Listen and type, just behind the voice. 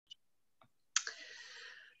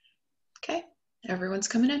Everyone's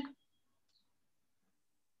coming in.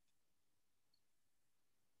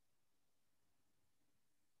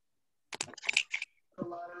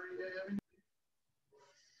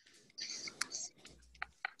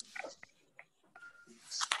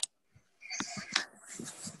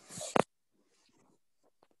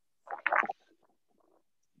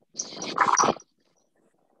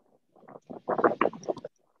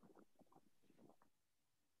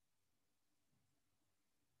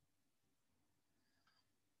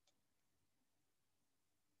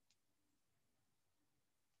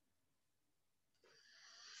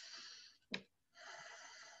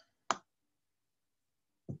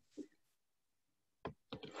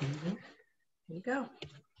 Here you go.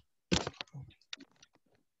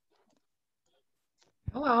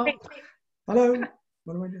 Hello. Hello.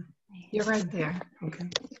 What do I do? You're right there. Okay.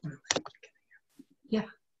 Yeah.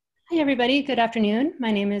 Hi, everybody. Good afternoon.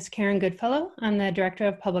 My name is Karen Goodfellow. I'm the Director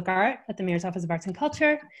of Public Art at the Mayor's Office of Arts and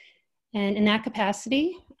Culture. And in that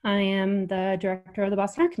capacity, I am the Director of the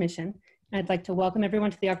Boston Art Commission. I'd like to welcome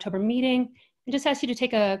everyone to the October meeting and just ask you to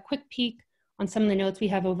take a quick peek on some of the notes we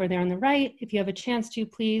have over there on the right. If you have a chance to,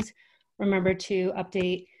 please remember to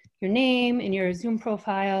update your name and your Zoom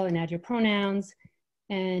profile and add your pronouns.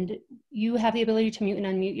 And you have the ability to mute and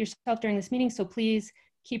unmute yourself during this meeting, so please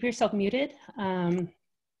keep yourself muted so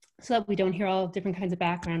that we don't hear all different kinds of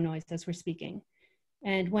background noise as we're speaking.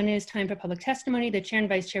 And when it is time for public testimony, the chair and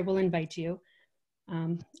vice chair will invite you.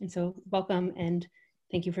 And so welcome and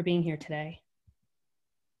thank you for being here today.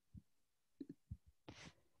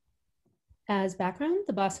 As background,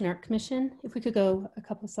 the Boston Art Commission, if we could go a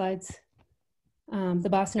couple slides. The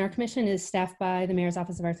Boston Art Commission is staffed by the Mayor's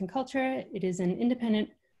Office of Arts and Culture. It is an independent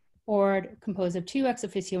board composed of 2 ex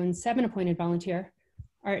officio and 7 appointed volunteer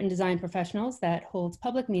art and design professionals that holds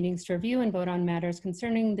public meetings to review and vote on matters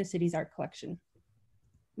concerning the city's art collection.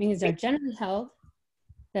 Meetings are generally held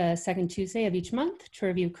the second Tuesday of each month to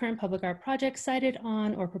review current public art projects cited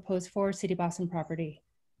on or proposed for City Boston property.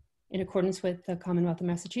 In accordance with the Commonwealth of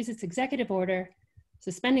Massachusetts Executive Order,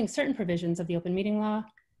 suspending certain provisions of the open meeting law,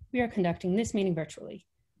 we are conducting this meeting virtually.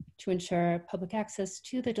 To ensure public access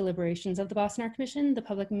to the deliberations of the Boston Art Commission, the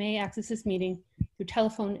public may access this meeting through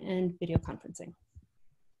telephone and video conferencing.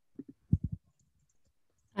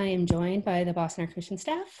 I am joined by the Boston Art Commission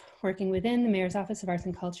staff working within the Mayor's Office of Arts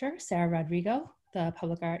and Culture, Sarah Rodrigo, the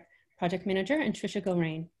Public Art Project Manager, and Tricia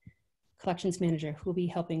Gorain, Collections Manager, who will be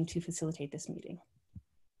helping to facilitate this meeting.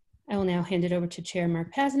 I will now hand it over to Chair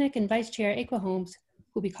Mark Pasnick and Vice Chair Aqua Holmes,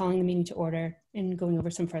 who will be calling the meeting to order and going over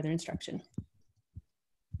some further instruction.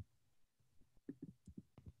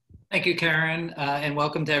 Thank you, Karen, and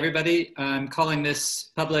welcome to everybody. I'm calling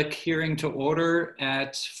this public hearing to order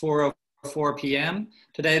at 4:04 p.m.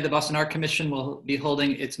 Today, the Boston Art Commission will be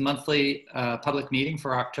holding its monthly public meeting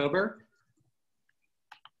for October.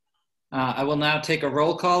 I will now take a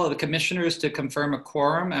roll call of the commissioners to confirm a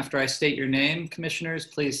quorum. After I state your name, commissioners,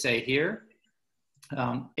 please say here.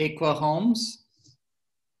 Aqua Holmes.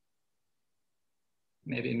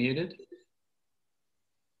 Maybe muted.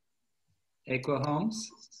 Aqua Holmes.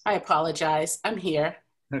 I apologize. I'm here.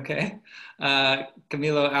 Okay.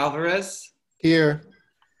 Camilo Alvarez. Here.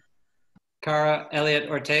 Cara Elliott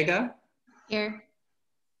Ortega. Here.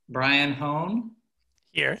 Brian Hone.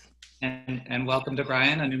 Here. And welcome to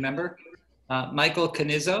Brian, a new member. Michael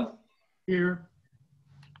Canizzo. Here.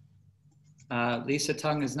 Lisa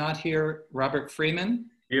Tung is not here. Robert Freeman.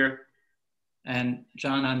 Here. And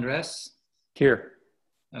John Andres. Here.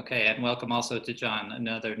 Okay, and welcome also to John,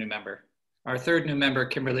 another new member. Our third new member,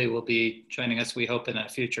 Kimberly, will be joining us, we hope, in a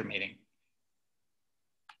future meeting.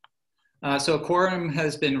 So a quorum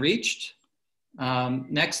has been reached.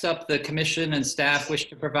 Next up, the commission and staff wish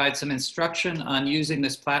to provide some instruction on using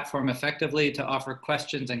this platform effectively to offer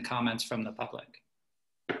questions and comments from the public.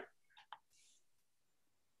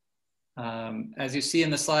 As you see in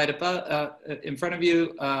the slide above, in front of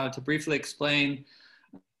you, to briefly explain,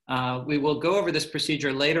 we will go over this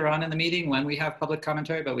procedure later on in the meeting when we have public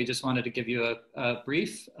commentary, but we just wanted to give you a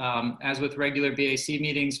brief. As with regular BAC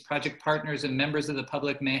meetings, project partners and members of the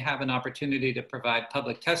public may have an opportunity to provide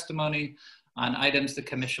public testimony on items the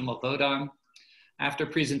commission will vote on. After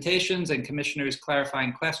presentations and commissioners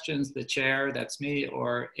clarifying questions, the chair, that's me,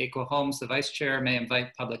 or Aqua Holmes, the vice chair, may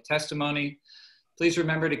invite public testimony. Please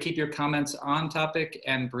remember to keep your comments on topic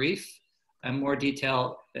and brief, and more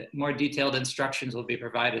detailed instructions will be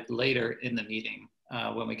provided later in the meeting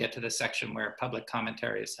when we get to the section where public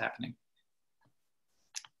commentary is happening.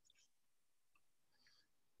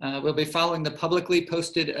 We'll be following the publicly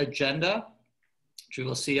posted agenda, which you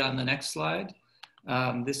will see on the next slide.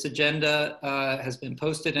 This agenda has been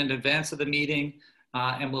posted in advance of the meeting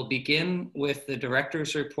And we'll begin with the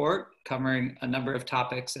director's report covering a number of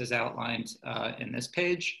topics as outlined in this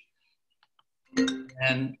page.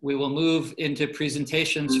 And we will move into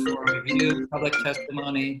presentations for review, public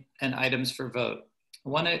testimony, and items for vote. I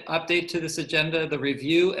want to update to this agenda: the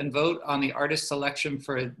review and vote on the artist selection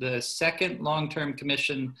for the second long-term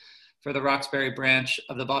commission for the Roxbury branch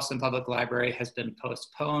of the Boston Public Library has been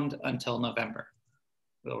postponed until November.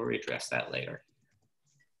 We'll redress that later.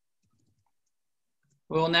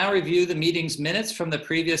 We will now review the meeting's minutes from the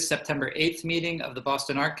previous September 8th meeting of the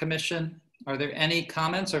Boston Art Commission. Are there any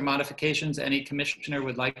comments or modifications any commissioner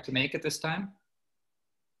would like to make at this time?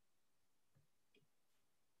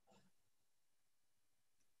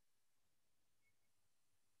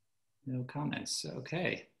 No comments,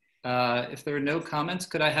 okay. If there are no comments,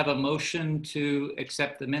 could I have a motion to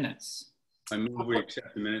accept the minutes? I move we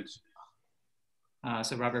accept the minutes.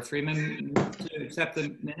 So Robert Freeman moved to accept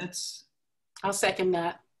the minutes. I'll second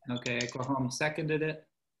that. Okay, Aqua Holmes seconded it.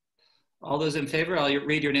 All those in favor, I'll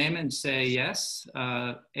read your name and say yes.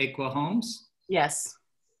 Aqua Holmes. Yes.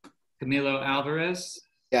 Camilo Alvarez.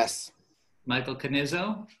 Yes. Michael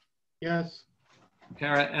Canizzo. Yes.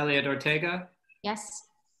 Cara Elliott Ortega. Yes.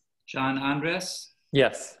 John Andres.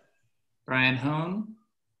 Yes. Brian Hone.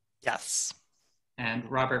 Yes. And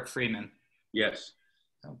Robert Freeman. Yes.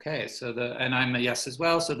 Okay, so and I'm a yes as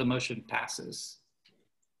well, so the motion passes.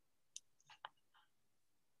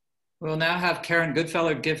 We'll now have Karen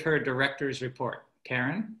Goodfellow give her director's report.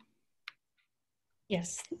 Karen?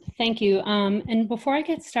 Yes, thank you. And before I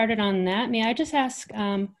get started on that, may I just ask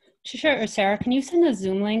Trisha or Sarah, can you send a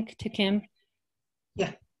Zoom link to Kim?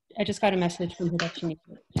 Yeah. I just got a message from production.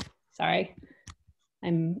 Sorry,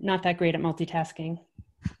 I'm not that great at multitasking.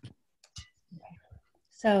 Okay.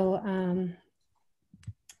 So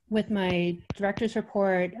with my director's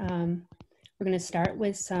report, we're going to start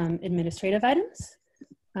with some administrative items.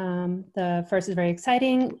 The first is very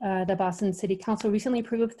exciting. The Boston City Council recently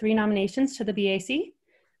approved 3 nominations to the BAC.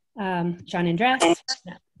 John Andres,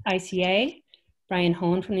 ICA, Brian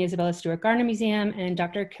Hone from the Isabella Stewart Gardner Museum, and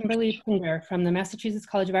Dr. Kimberly Pinder from the Massachusetts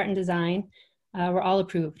College of Art and Design were all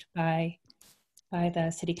approved by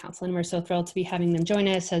the City Council. And we're so thrilled to be having them join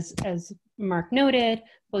us. As Mark noted,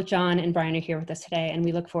 both John and Brian are here with us today, and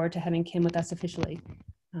we look forward to having Kim with us officially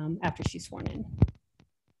after she's sworn in.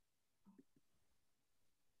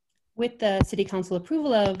 With the City Council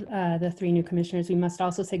approval of the 3 new commissioners, we must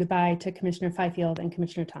also say goodbye to Commissioner Fifield and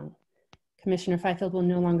Commissioner Tung. Commissioner Fifield will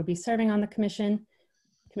no longer be serving on the commission.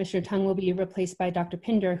 Commissioner Tung will be replaced by Dr.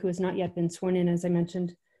 Pinder, who has not yet been sworn in, as I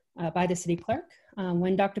mentioned, by the city clerk.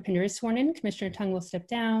 When Dr. Pinder is sworn in, Commissioner Tung will step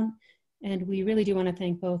down. And we really do want to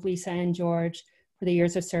thank both Lisa and George for the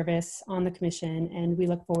years of service on the commission. And we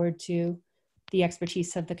look forward to the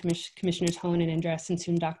expertise of the Commissioners Hone and Andres, and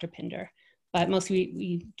soon Dr. Pinder. But mostly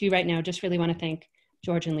we do right now just really want to thank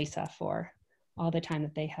George and Lisa for all the time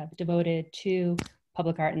that they have devoted to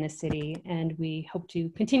public art in this city. And we hope to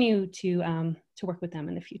continue to work with them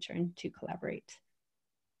in the future and to collaborate.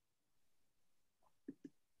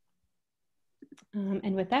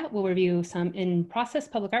 And with that, we'll review some in-process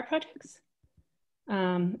public art projects.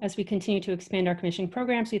 As we continue to expand our commissioning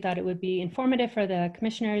programs, we thought it would be informative for the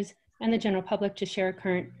commissioners and the general public to share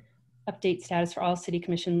current update status for all city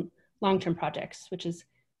commission long-term projects, which is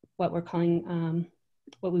what we're calling,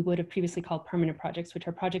 what we would have previously called permanent projects, which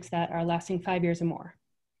are projects that are lasting 5 years or more.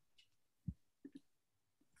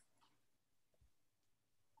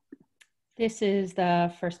 This is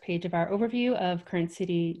the first page of our overview of current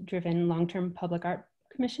city-driven long-term public art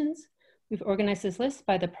commissions. We've organized this list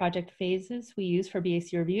by the project phases we use for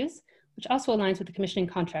BAC reviews, which also aligns with the commissioning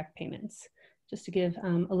contract payments, just to give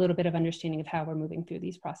a little bit of understanding of how we're moving through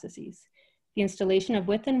these processes. The installation of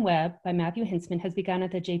Width and Web by Matthew Hintzman has begun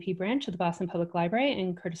at the JP branch of the Boston Public Library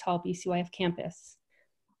and Curtis Hall BCYF campus.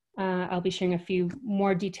 I'll be sharing a few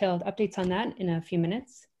more detailed updates on that in a few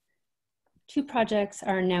minutes. 2 projects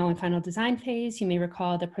are now in final design phase. You may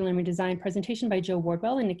recall the preliminary design presentation by Joe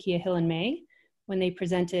Wardwell and Nakia Hill in May, when they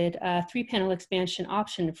presented a 3-panel expansion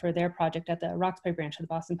option for their project at the Roxbury branch of the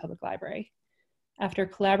Boston Public Library. After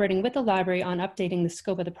collaborating with the library on updating the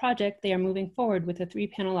scope of the project, they are moving forward with a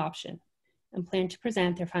 3-panel option and plan to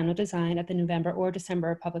present their final design at the November or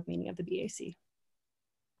December public meeting of the BAC.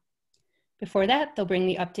 Before that, they'll bring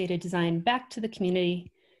the updated design back to the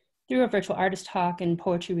community through a virtual artist talk and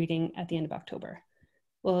poetry reading at the end of October.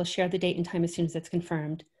 We'll share the date and time as soon as it's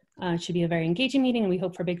confirmed. It should be a very engaging meeting, and we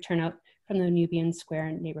hope for a big turnout from the Nubian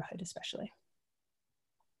Square neighborhood especially.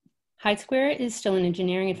 Hyde Square is still in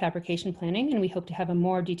engineering and fabrication planning, and we hope to have a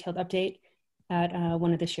more detailed update at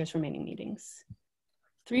one of this year's remaining meetings.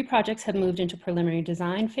 3 projects have moved into preliminary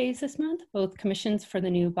design phase this month. Both commissions for the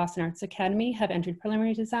new Boston Arts Academy have entered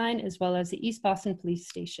preliminary design, as well as the East Boston Police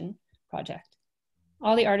Station project.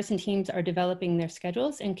 All the artists and teams are developing their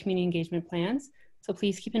schedules and community engagement plans, so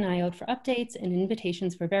please keep an eye out for updates and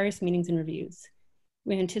invitations for various meetings and reviews.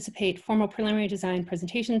 We anticipate formal preliminary design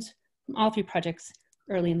presentations from all 3 projects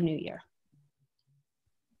early in the new year.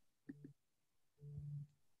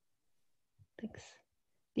 Thanks.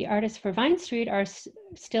 The artists for Vine Street are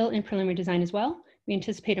still in preliminary design as well. We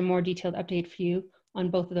anticipate a more detailed update for you on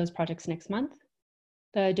both of those projects next month.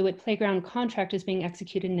 The DeWitt Playground contract is being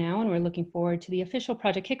executed now, and we're looking forward to the official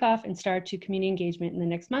project kickoff and start to community engagement in the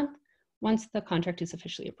next month once the contract is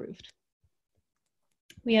officially approved.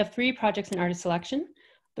 We have 3 projects in artist selection: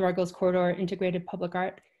 the Ruggles Corridor Integrated Public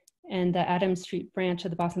Art and the Adams Street branch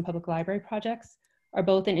of the Boston Public Library projects are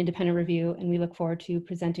both in independent review, and we look forward to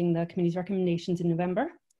presenting the committee's recommendations in November.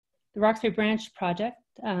 The Roxbury branch project,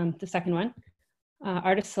 the second one,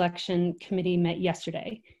 artist selection committee met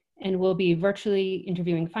yesterday and will be virtually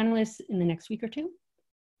interviewing finalists in the next week or 2.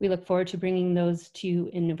 We look forward to bringing those to you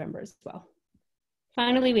in November as well.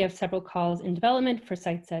 Finally, we have several calls in development for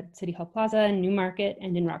sites at City Hall Plaza, Newmarket,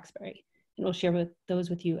 and in Roxbury, and we'll share those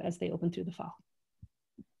with you as they open through the fall.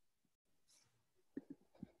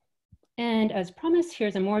 And as promised,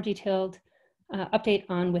 here's a more detailed update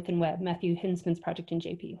on Within Web, Matthew Hinsman's project in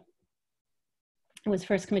JP. It was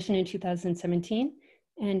first commissioned in 2017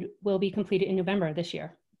 and will be completed in November this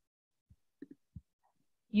year.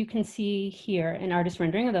 You can see here an artist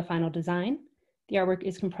rendering of the final design. The artwork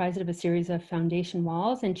is comprised of a series of foundation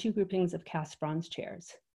walls and 2 groupings of cast bronze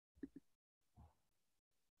chairs.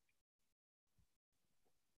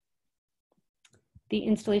 The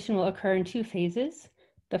installation will occur in 2 phases.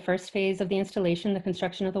 The first phase of the installation, the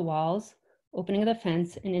construction of the walls, opening of the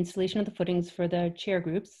fence, and installation of the footings for the chair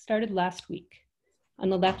groups started last week. On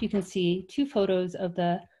the left, you can see 2 photos of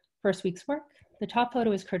the first week's work. The top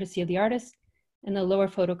photo is courtesy of the artist, and the lower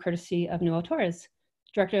photo courtesy of Noel Torres,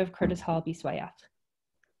 director of Curtis Hall BCYF.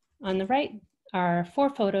 On the right are 4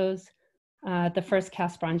 photos, the first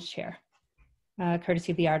cast bronze chair,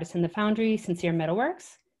 courtesy of the artist in the foundry, Sincere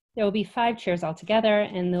Metalworks. There will be 5 chairs altogether,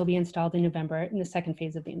 and they'll be installed in November in the second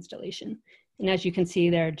phase of the installation. And as you can see,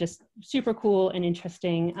 they're just super cool and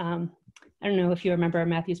interesting. I don't know if you remember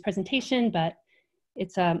Matthew's presentation, but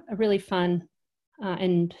it's a really fun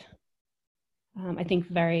and I think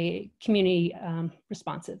very community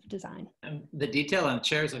responsive design. And the detail on the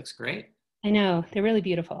chairs looks great. I know, they're really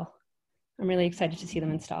beautiful. I'm really excited to see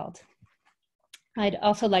them installed. I'd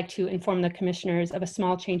also like to inform the commissioners of a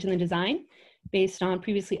small change in the design based on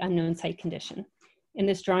previously unknown site condition. In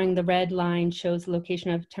this drawing, the red line shows the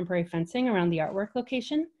location of temporary fencing around the artwork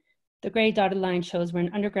location. The gray dotted line shows where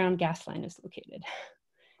an underground gas line is located.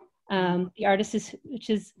 The artist which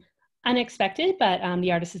is unexpected, but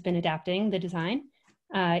the artist has been adapting the design.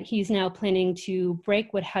 He's now planning to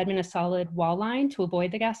break what had been a solid wall line to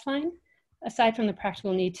avoid the gas line. Aside from the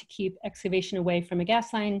practical need to keep excavation away from a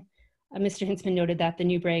gas line, Mr. Hinsman noted that the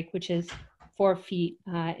new break, which is 4 feet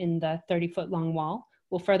in the 30-foot long wall,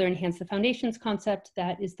 will further enhance the foundations concept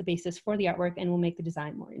that is the basis for the artwork and will make the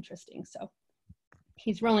design more interesting. So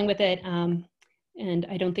he's rolling with it. And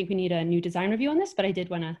I don't think we need a new design review on this, but I did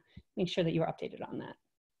want to make sure that you were updated on that.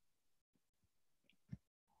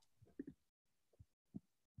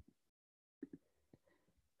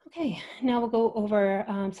 Okay, now we'll go over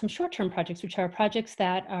some short-term projects, which are projects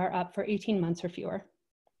that are up for 18 months or fewer.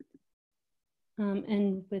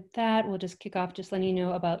 And with that, we'll just kick off just letting you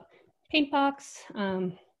know about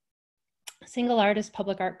Paintbox. Single artist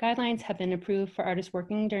public art guidelines have been approved for artists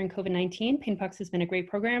working during COVID-19. Paintbox has been a great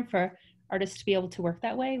program for artists to be able to work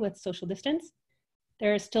that way with social distance.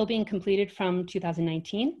 They're still being completed from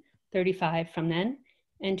 2019, 35 from then,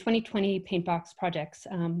 and 2020 Paintbox projects.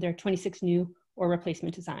 There are 26 new or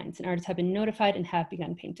replacement designs, and artists have been notified and have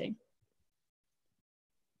begun painting.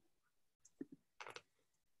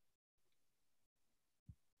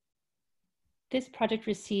 This project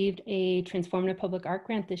received a Transformative Public Art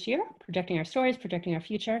Grant this year, Projecting Our Stories, Projecting Our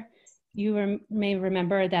Future. You may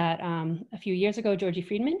remember that a few years ago, Georgie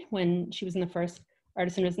Friedman, when she was in the first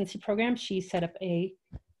Artist in Residency program, she set up a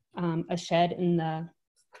shed in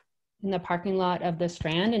the parking lot of the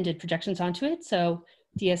Strand and did projections onto it. So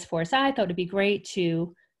DS4SI thought it'd be great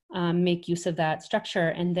to make use of that structure,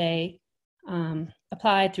 and they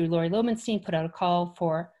applied through Lori Lobenstein, put out a call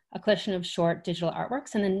for a collection of short digital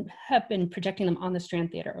artworks, and then have been projecting them on the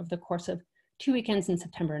Strand Theater over the course of 2 weekends in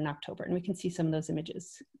September and October. And we can see some of those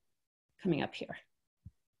images coming up here.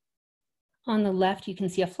 On the left, you can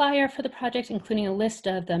see a flyer for the project, including a list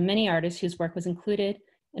of the many artists whose work was included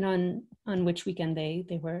and on which weekend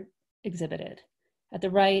they were exhibited. At the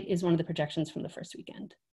right is one of the projections from the first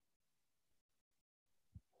weekend.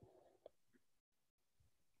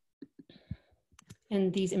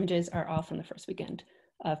 And these images are all from the first weekend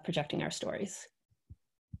of projecting our stories.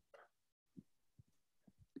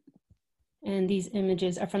 And these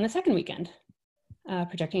images are from the second weekend,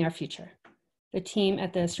 projecting our future. The team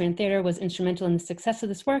at the Strand Theater was instrumental in the success of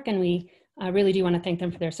this work, and we really do want to thank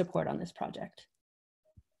them for their support on this project,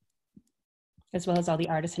 as well as all the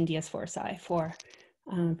artists in DS4SI for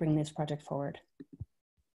bringing this project forward.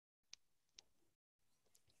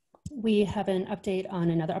 We have an update on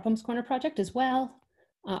another Upham's Corner project as well,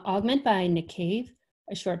 Augment by Nick Cave,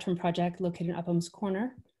 a short-term project located in Upham's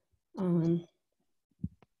Corner.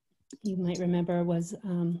 You might remember was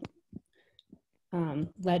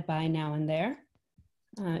led by Now and There.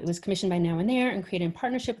 It was commissioned by Now and There and created in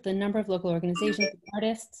partnership with a number of local organizations and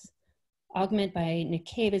artists. Augment by Nick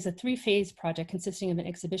Cave is a 3-phase project consisting of an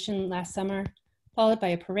exhibition last summer, followed by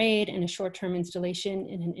a parade and a short-term installation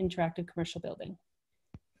in an interactive commercial building.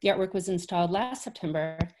 The artwork was installed last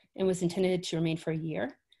September and was intended to remain for a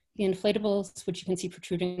year. The inflatables, which you can see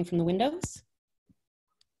protruding from the windows,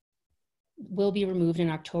 will be removed in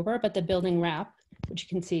October, but the building wrap, which you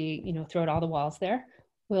can see, throughout all the walls there,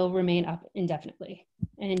 will remain up indefinitely.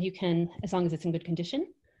 And you can, as long as it's in good condition,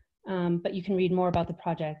 but you can read more about the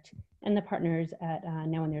project and the partners at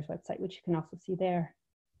Now and There's website, which you can also see there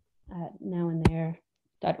at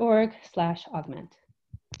nowandthere.org/augment.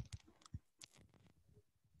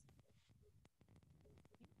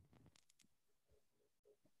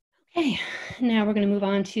 Okay, now we're going to move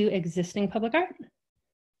on to existing public art.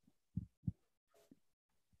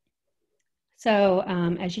 So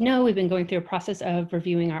as you know, we've been going through a process of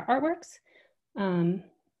reviewing our artworks.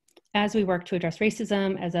 As we work to address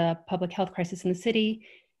racism as a public health crisis in the city,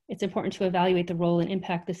 it's important to evaluate the role and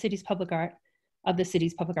impact the city's public art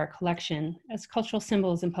collection. As cultural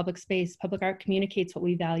symbols in public space, public art communicates what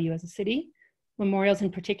we value as a city. Memorials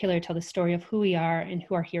in particular tell the story of who we are and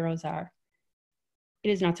who our heroes are. It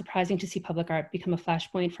is not surprising to see public art become a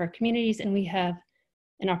flashpoint for our communities, and we have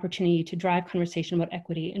an opportunity to drive conversation about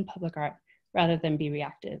equity in public art rather than be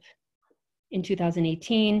reactive. In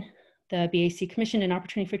 2018, the BAC commissioned an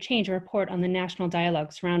Opportunity for Change, a report on the national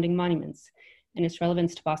dialogue surrounding monuments and its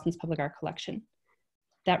relevance to Boston's public art collection.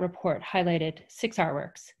 That report highlighted 6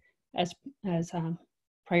 artworks as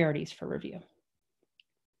priorities for review.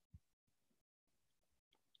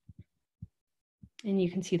 And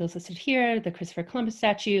you can see those listed here: the Christopher Columbus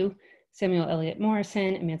statue, Samuel Eliot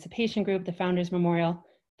Morrison, Emancipation Group, the Founders Memorial,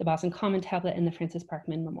 the Boston Common Tablet, and the Francis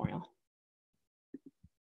Parkman Memorial.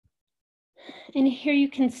 And here you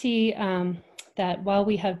can see that while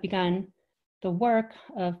we have begun the work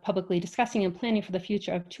of publicly discussing and planning for the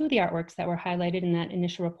future of 2 of the artworks that were highlighted in that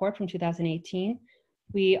initial report from 2018,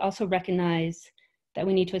 we also recognize that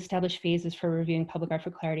we need to establish phases for reviewing public art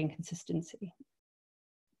for clarity and consistency.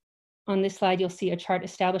 On this slide, you'll see a chart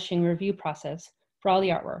establishing a review process for all the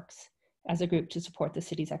artworks as a group to support the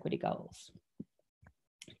city's equity goals.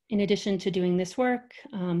 In addition to doing this work,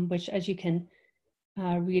 which as you can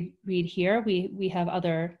read here, we have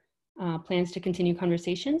other plans to continue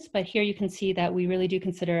conversations, but here you can see that we really do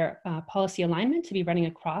consider policy alignment to be running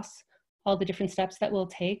across all the different steps that we'll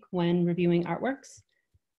take when reviewing artworks.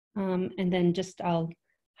 And then just I'll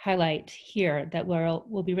highlight here that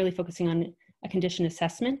we'll be really focusing on a condition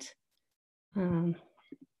assessment,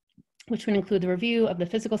 which would include the review of the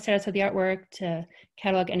physical status of the artwork, to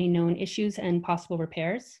catalog any known issues and possible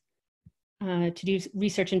repairs, to do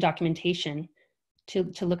research and documentation,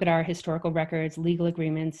 to look at our historical records, legal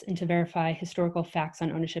agreements, and to verify historical facts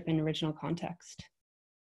on ownership and original context.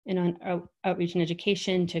 And on outreach and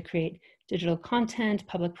education, to create digital content,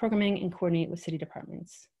 public programming, and coordinate with city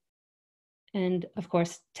departments. And of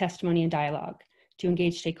course, testimony and dialogue, to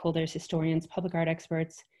engage stakeholders, historians, public art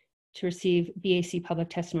experts, to receive BAC public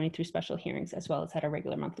testimony through special hearings, as well as at our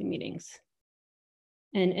regular monthly meetings.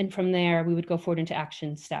 And from there, we would go forward into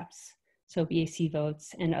action steps. So BAC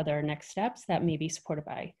votes and other next steps that may be supported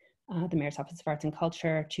by the Mayor's Office of Arts and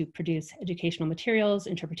Culture to produce educational materials,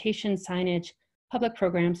 interpretation, signage, public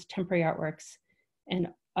programs, temporary artworks, and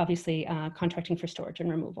obviously contracting for storage and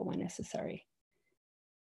removal when necessary.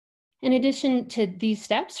 In addition to these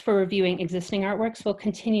steps for reviewing existing artworks, we'll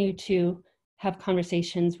continue to have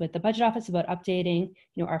conversations with the Budget Office about updating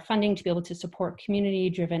our funding to be able to support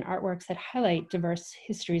community-driven artworks that highlight diverse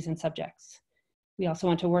histories and subjects. We also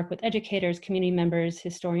want to work with educators, community members,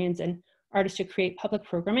 historians, and artists to create public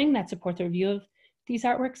programming that supports the review of these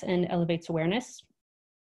artworks and elevates awareness.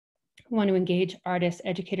 We want to engage artists,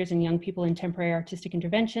 educators, and young people in temporary artistic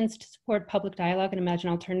interventions to support public dialogue and imagine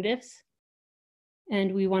alternatives.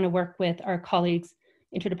 And we want to work with our colleagues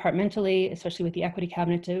interdepartmentally, especially with the Equity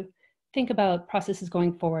Cabinet, to think about processes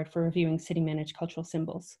going forward for reviewing city-managed cultural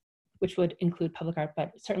symbols, which would include public art,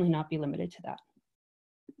 but certainly not be limited to that.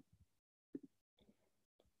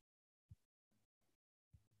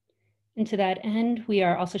 And to that end, we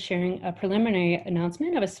are also sharing a preliminary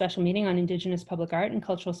announcement of a special meeting on Indigenous public art and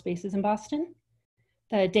cultural spaces in Boston.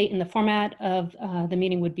 The date and the format of the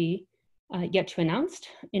meeting would be yet to announced.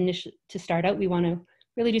 To start out, we want to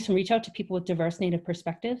really do some reach out to people with diverse Native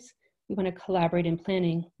perspectives. We want to collaborate in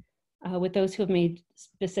planning with those who have made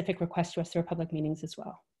specific requests to us through our public meetings as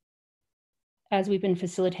well. As we've been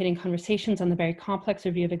facilitating conversations on the very complex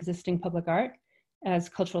review of existing public art as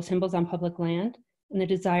cultural symbols on public land, and the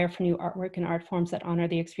desire for new artwork and art forms that honor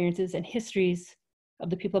the experiences and histories of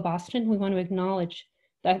the people of Boston, we want to acknowledge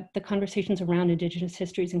that the conversations around Indigenous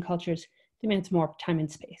histories and cultures demands more time and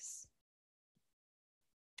space.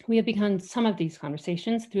 We have begun some of these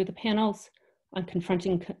conversations through the panels on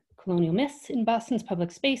confronting colonial myths in Boston's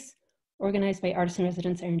public space, organized by artist in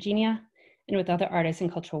residence Erin Genia, and with other artists and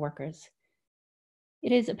cultural workers.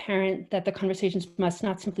 It is apparent that the conversations must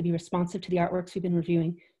not simply be responsive to the artworks we've been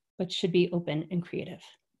reviewing, but should be open and creative.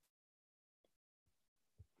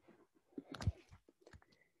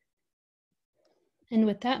 And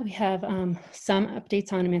with that, we have some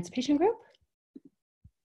updates on Emancipation Group.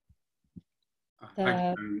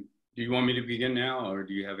 Do you want me to begin now, or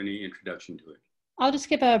do you have any introduction to it? I'll just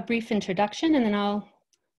give a brief introduction and then I'll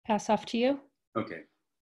pass off to you. Okay.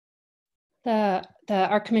 The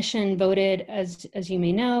Art Commission voted, as you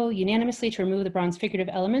may know, unanimously to remove the bronze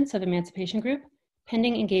figurative elements of Emancipation Group,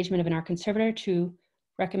 pending engagement of an art conservator to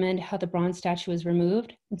recommend how the bronze statue is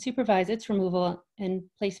removed and supervise its removal and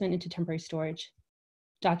placement into temporary storage.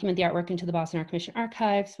 Document the artwork into the Boston Art Commission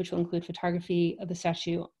archives, which will include photography of the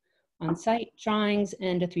statue on site, drawings,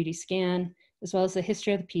 and a 3D scan, as well as the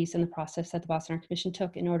history of the piece and the process that the Boston Art Commission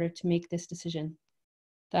took in order to make this decision.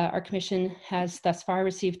 The Art Commission has thus far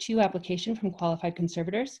received 2 applications from qualified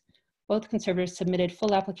conservators. Both conservators submitted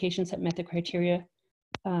full applications that met the criteria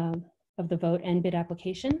of the vote and bid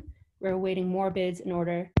application. We're awaiting more bids in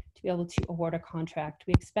order to be able to award a contract.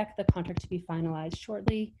 We expect the contract to be finalized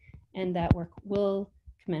shortly, and that work will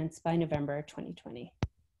commence by November 2020.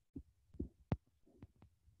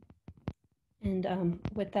 And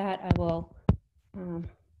with that, I will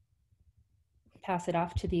pass it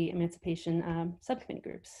off to the Emancipation subcommittee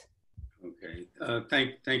groups.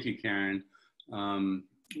 Okay, thank you, Karen.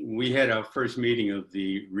 We had our first meeting of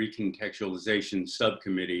the Recontextualization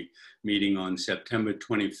Subcommittee meeting on September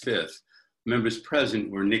 25th. Members present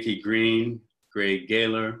were Nikki Green, Greg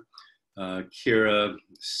Gaylor, Kira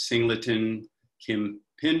Singleton, Kim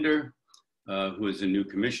Pinder, who is a new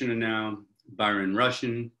commissioner now, Byron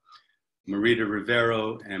Russian, Marita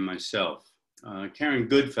Rivero, and myself. Karen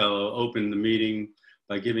Goodfellow opened the meeting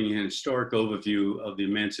by giving an historic overview of the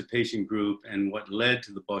Emancipation Group and what led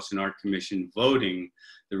to the Boston Art Commission voting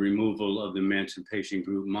the removal of the Emancipation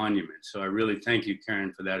Group monument. So I really thank you,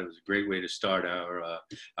 Karen, for that. It was a great way to start our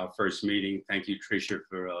first meeting. Thank you, Tricia,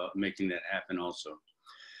 for making that happen also.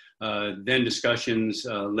 Then discussions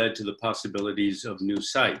led to the possibilities of new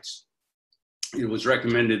sites. It was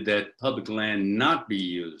recommended that public land not be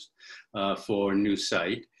used for a new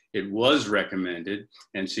site. It was recommended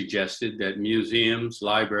and suggested that museums,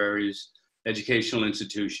 libraries, educational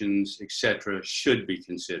institutions, etc., should be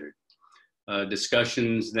considered.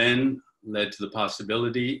 Discussions then led to the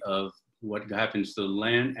possibility of what happens to the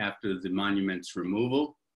land after the monument's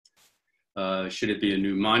removal. Should it be a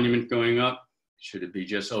new monument going up? Should it be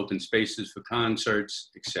just open spaces for concerts,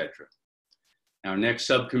 etc.? Our next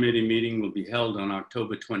subcommittee meeting will be held on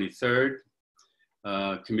October 23rd.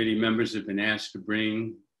 Committee members have been asked to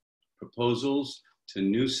bring proposals to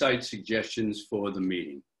new site suggestions for the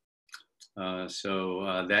meeting.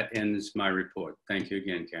 So that ends my report. Thank you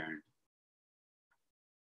again, Karen.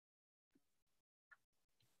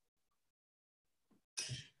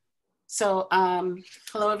 So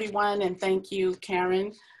hello, everyone, and thank you,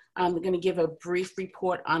 Karen. I'm going to give a brief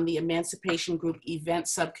report on the Emancipation Group Event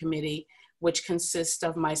Subcommittee, which consists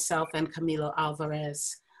of myself and Camilo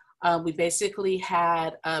Alvarez. We basically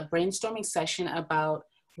had a brainstorming session about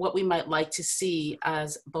what we might like to see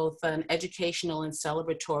as both an educational and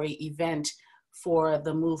celebratory event for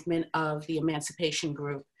the movement of the Emancipation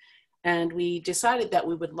Group. And we decided that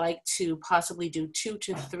we would like to possibly do 2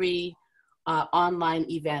 to 3 online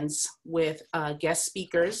events with guest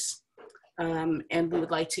speakers. And we would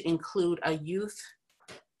like to include a youth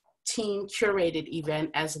teen curated event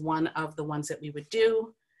as one of the ones that we would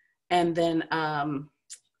do. And then,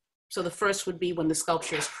 so the first would be when the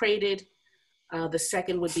sculpture is created. The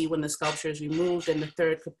second would be when the sculpture is removed, and the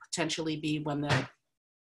third could potentially be when the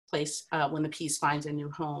piece finds a new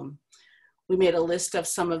home. We made a list of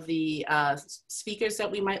some of the speakers that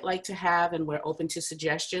we might like to have, and we're open to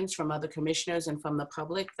suggestions from other commissioners and from the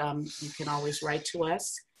public. You can always write to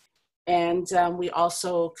us. And we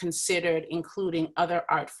also considered including other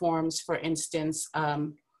art forms, for instance,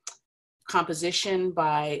 composition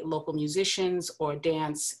by local musicians or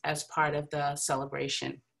dance as part of the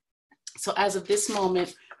celebration. So as of this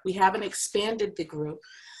moment, we haven't expanded the group,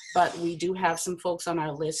 but we do have some folks on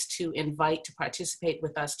our list to invite to participate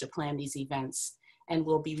with us to plan these events, and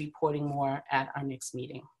we'll be reporting more at our next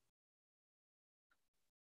meeting.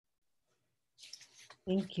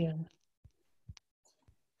 Thank you.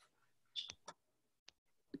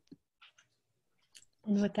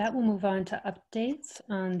 And with that, we'll move on to updates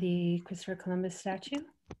on the Christopher Columbus statue.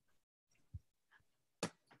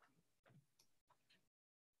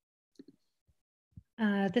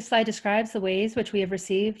 This slide describes the ways which we have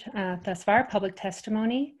received thus far public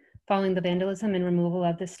testimony following the vandalism and removal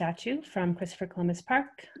of the statue from Christopher Columbus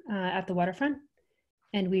Park at the waterfront.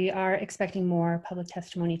 And we are expecting more public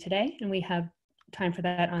testimony today, and we have time for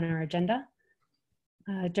that on our agenda.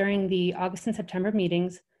 During the August and September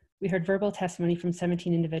meetings, we heard verbal testimony from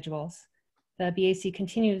 17 individuals. The BAC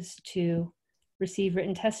continues to receive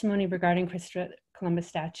written testimony regarding Christopher Columbus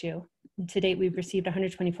statue. And to date, we've received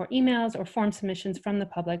 124 emails or form submissions from the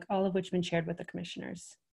public, all of which have been shared with the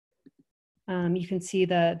commissioners. You can see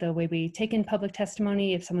the way we take in public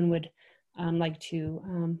testimony. If someone would like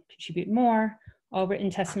to contribute more, all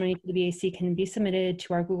written testimony to the BAC can be submitted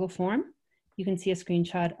to our Google form. You can see a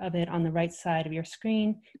screenshot of it on the right side of your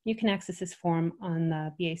screen. You can access this form on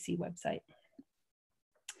the BAC website.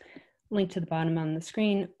 Link to the bottom on the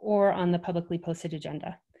screen or on the publicly posted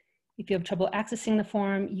agenda. If you have trouble accessing the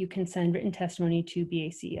form, you can send written testimony to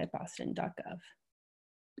bac@boston.gov.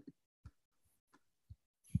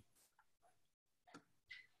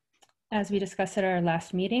 As we discussed at our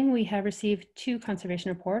last meeting, we have received 2 conservation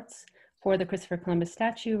reports for the Christopher Columbus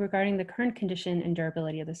statue regarding the current condition and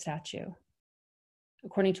durability of the statue.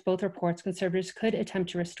 According to both reports, conservators could attempt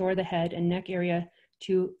to restore the head and neck area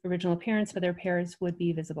to original appearance, but their repairs would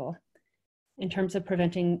be visible. In terms of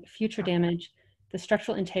preventing future damage, the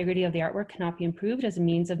structural integrity of the artwork cannot be improved as a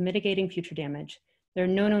means of mitigating future damage. There are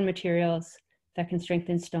no known materials that can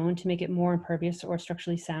strengthen stone to make it more impervious or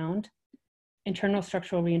structurally sound. Internal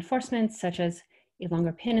structural reinforcements, such as a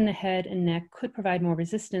longer pin in the head and neck, could provide more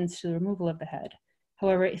resistance to the removal of the head.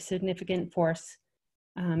 However, if significant force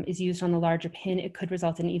is used on the larger pin, it could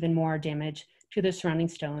result in even more damage to the surrounding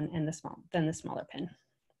stone and than the smaller pin.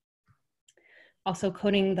 Also,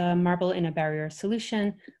 coating the marble in a barrier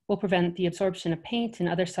solution will prevent the absorption of paint and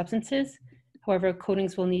other substances. However,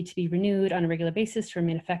 coatings will need to be renewed on a regular basis to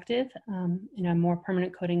remain effective, and a more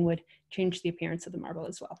permanent coating would change the appearance of the marble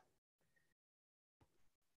as well.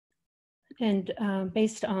 And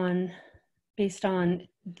based on these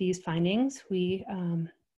findings, we,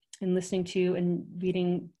 in listening to and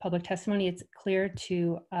reading public testimony, it's clear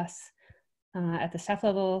to us at the staff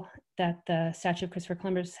level that the statue of Christopher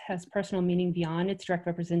Columbus has personal meaning beyond its direct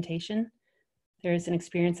representation. There's an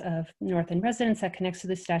experience of North End residents that connects to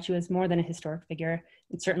the statue as more than a historic figure,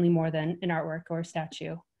 and certainly more than an artwork or a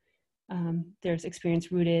statue. There's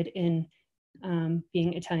experience rooted in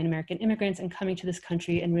being Italian-American immigrants and coming to this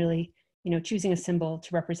country and really, choosing a symbol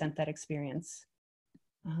to represent that experience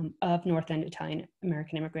of North End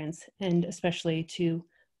Italian-American immigrants, and especially to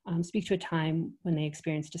speak to a time when they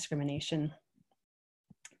experienced discrimination.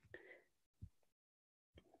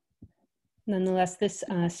 Nonetheless, this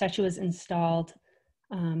statue was installed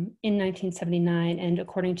in 1979, and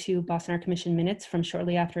according to Boston Art Commission minutes from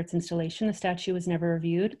shortly after its installation, the statue was never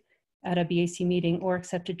reviewed at a BAC meeting or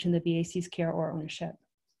accepted to the BAC's care or ownership.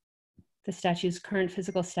 The statue's current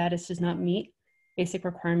physical status does not meet basic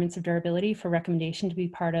requirements of durability for recommendation to be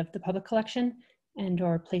part of the public collection and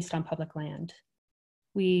or placed on public land.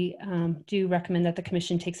 We do recommend that the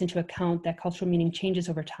Commission takes into account that cultural meaning changes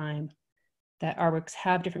over time, that artworks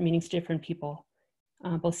have different meanings to different people,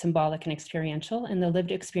 both symbolic and experiential, and the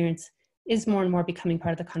lived experience is more and more becoming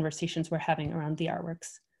part of the conversations we're having around the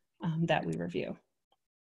artworks that we review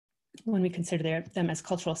when we consider them as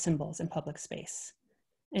cultural symbols in public space.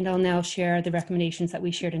 And I'll now share the recommendations that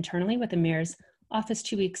we shared internally with the Mayor's office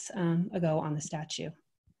 2 weeks ago on the statue.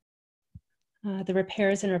 The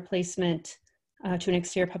repairs and replacement to an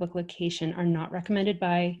exterior public location are not recommended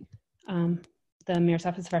by the Mayor's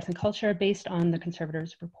Office of Arts and Culture based on the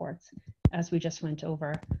conservators' reports, as we just went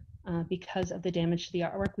over because of the damage to the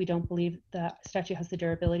artwork, we don't believe the statue has the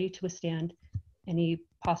durability to withstand any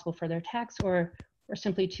possible further attacks or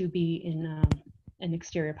simply to be in an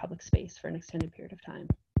exterior public space for an extended period of time.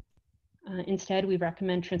 Instead, we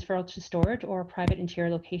recommend transferal to storage or a private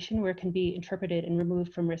interior location where it can be interpreted and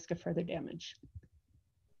removed from risk of further damage.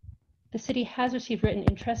 The city has received written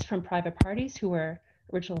interest from private parties who were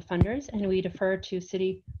original funders, and we defer to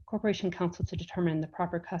City Corporation Council to determine the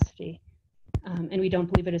proper custody. And we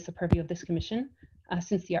don't believe it is the purview of this commission,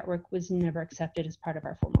 since the artwork was never accepted as part of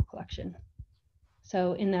our formal collection.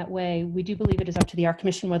 So in that way, we do believe it is up to the Art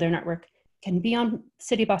Commission whether an artwork can be on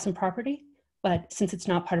City of Boston property, but since it's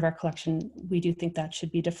not part of our collection, we do think that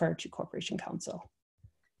should be deferred to Corporation Council.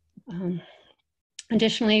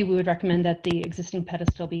 Additionally, we would recommend that the existing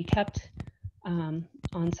pedestal be kept on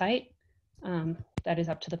site. That is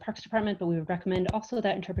up to the Parks Department, but we would recommend also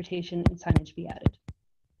that interpretation and signage be added.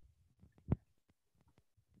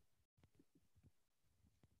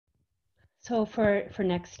 So for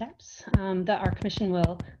next steps, the Art Commission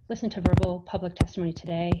will listen to verbal public testimony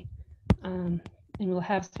today, and we'll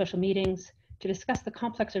have special meetings to discuss the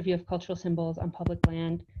complex review of cultural symbols on public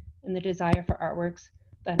land and the desire for artworks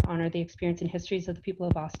that honor the experience and histories of the people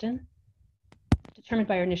of Boston. Determined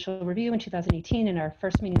by our initial review in 2018 and our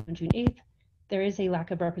first meeting on June 8th, there is a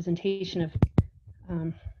lack of representation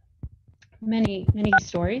of many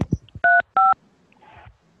stories.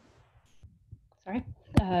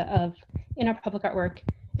 In our public artwork,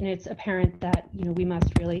 and it's apparent that we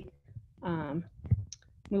must really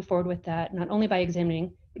move forward with that, not only by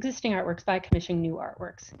examining existing artworks, by commissioning new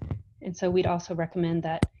artworks. And so we'd also recommend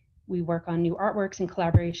that we work on new artworks in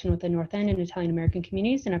collaboration with the North End and Italian American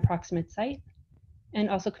communities in a proximate site, and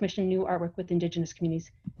also commission new artwork with Indigenous communities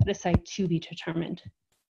at a site to be determined.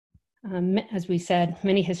 As we said,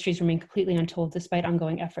 many histories remain completely untold despite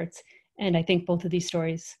ongoing efforts, and I think both of these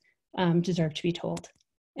stories deserve to be told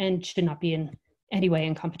and should not be in any way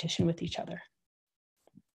in competition with each other.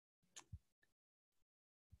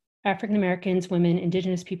 African Americans, women,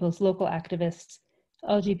 Indigenous peoples, local activists,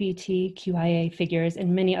 LGBTQIA figures,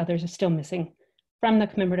 and many others are still missing from the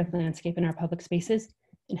commemorative landscape in our public spaces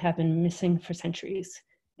and have been missing for centuries.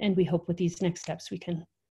 And we hope with these next steps we can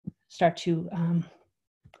start to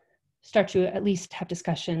at least have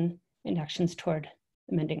discussion and actions toward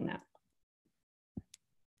amending that.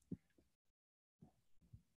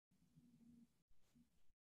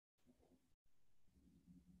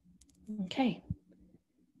 Okay.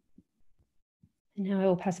 And now I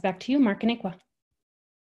will pass it back to you, Mark and Ikwa.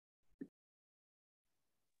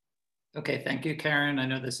 Okay, thank you, Karen. I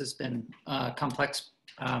know this has been a complex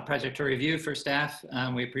project to review for staff.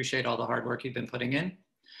 We appreciate all the hard work you've been putting in.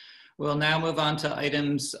 We'll now move on to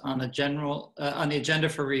items on the agenda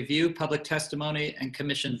for review, public testimony, and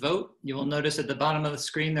commission vote. You will notice at the bottom of the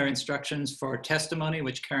screen there are instructions for testimony,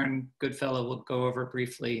 which Karen Goodfellow will go over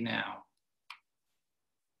briefly now.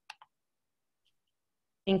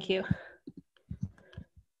 Thank you.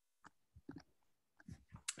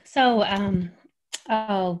 So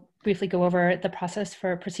I'll briefly go over the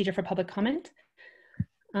procedure for public comment.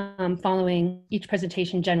 Following each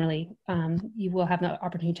presentation, generally, you will have the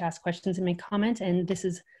opportunity to ask questions and make comments, and this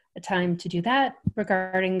is a time to do that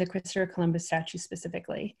regarding the Christopher Columbus statue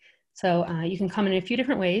specifically. So you can comment in a few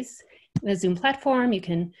different ways. In the Zoom platform, you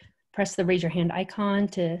can press the raise your hand icon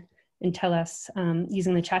and tell us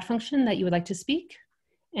using the chat function that you would like to speak.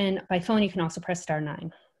 And by phone, you can also press *9.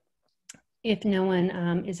 If no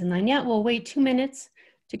one is in line yet, we'll wait 2 minutes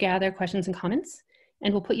to gather questions and comments,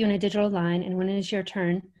 and we'll put you in a digital line, and when it is your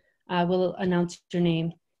turn, we'll announce your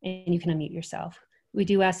name and you can unmute yourself. We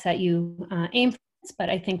do ask that you aim for this, but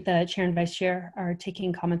I think the chair and vice chair are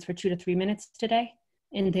taking comments for 2 to 3 minutes today,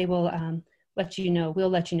 and they will let you know, we'll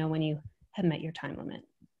let you know when you have met your time limit.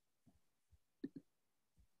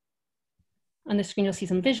 On the screen, you'll see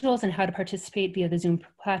some visuals on how to participate via the Zoom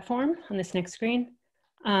platform on this next screen.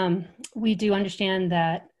 We do understand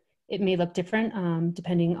that it may look different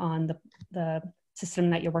depending on the system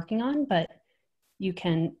that you're working on, but you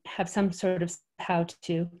can have some sort of how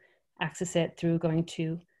to access it through going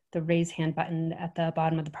to the raise hand button at the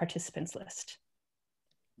bottom of the participants list.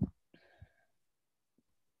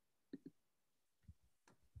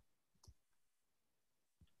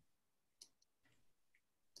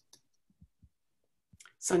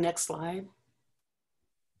 So next slide.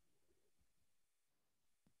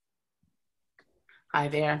 Hi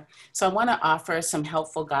there. So I want to offer some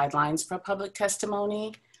helpful guidelines for public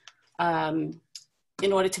testimony.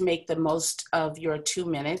 In order to make the most of your 2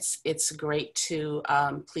 minutes, it's great to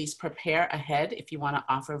please prepare ahead if you want to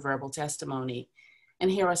offer verbal testimony.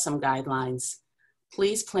 And here are some guidelines.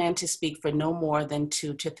 Please plan to speak for no more than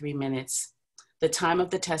 2 to 3 minutes. The time of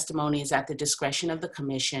the testimony is at the discretion of the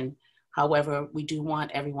commission. However, we do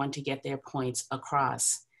want everyone to get their points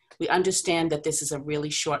across. We understand that this is a really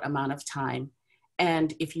short amount of time.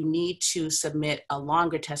 And if you need to submit a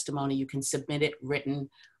longer testimony, you can submit it written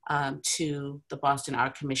to the Boston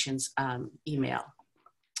Art Commission's email.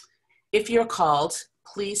 If you're called,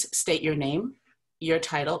 please state your name, your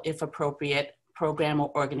title, if appropriate, program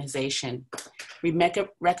or organization. We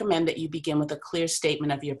recommend that you begin with a clear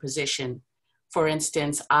statement of your position. For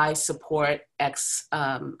instance, I support X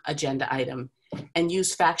agenda item, and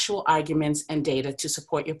use factual arguments and data to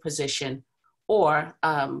support your position, or,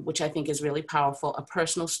 which I think is really powerful, a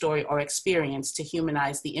personal story or experience to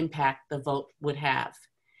humanize the impact the vote would have.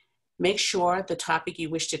 Make sure the topic you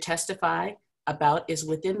wish to testify about is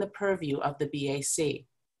within the purview of the BAC.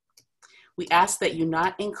 We ask that you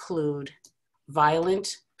not include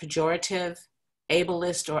violent, pejorative,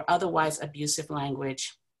 ableist, or otherwise abusive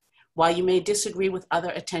language. While you may disagree with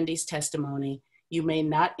other attendees' testimony, you may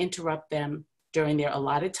not interrupt them during their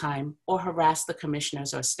allotted time or harass the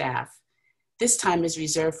commissioners or staff. This time is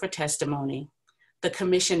reserved for testimony. The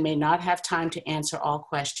commission may not have time to answer all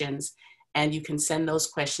questions, and you can send those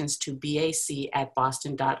questions to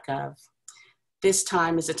bac@boston.gov. This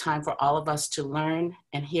time is a time for all of us to learn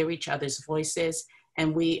and hear each other's voices,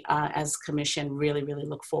 and we, as commission, really, really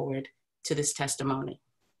look forward to this testimony.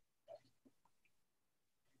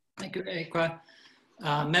 Thank you, Ekwa.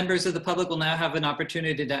 Members of the public will now have an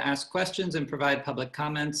opportunity to ask questions and provide public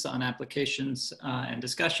comments on applications and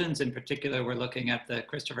discussions. In particular, we're looking at the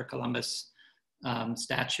Christopher Columbus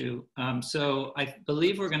statue. So I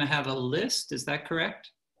believe we're going to have a list. Is that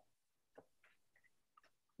correct?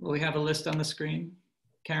 Will we have a list on the screen,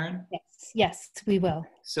 Karen? Yes, we will.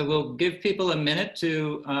 So we'll give people a minute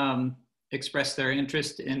to express their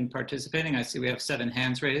interest in participating. I see we have 7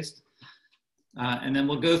 hands raised. And then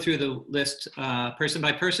we'll go through the list person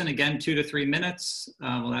by person, again, 2 to 3 minutes.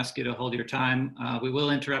 We'll ask you to hold your time. We will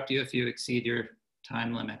interrupt you if you exceed your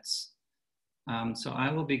time limits. So I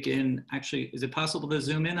will begin. Actually, is it possible to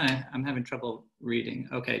zoom in? I'm having trouble reading.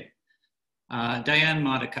 Okay. Diane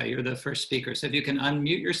Modica, you're the first speaker. So if you can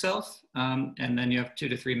unmute yourself, and then you have 2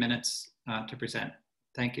 to 3 minutes to present.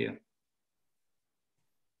 Thank you.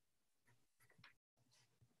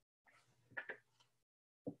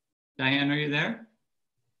 Diane, are you there?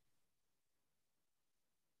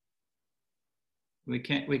 We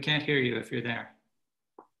can't hear you if you're there.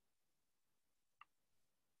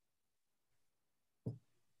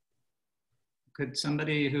 Could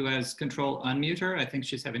somebody who has control unmute her? I think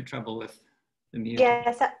she's having trouble with the mute.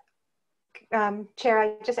 Yes, Chair,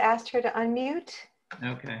 I just asked her to unmute.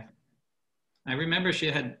 Okay. I remember she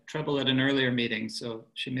had trouble at an earlier meeting, so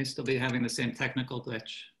she may still be having the same technical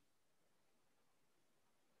glitch.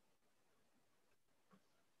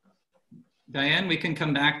 Diane, we can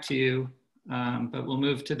come back to you, but we'll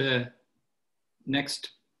move to the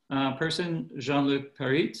next person, Jean-Luc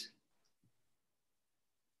Parit.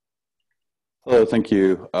 Hello, thank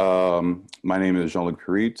you. My name is Jean-Luc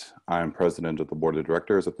Parit. I'm president of the board of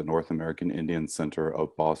directors at the North American Indian Center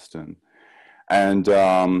of Boston. And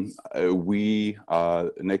NACOB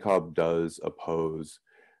does oppose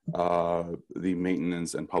the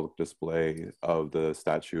maintenance and public display of the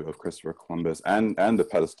statue of Christopher Columbus and the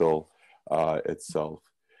pedestal itself.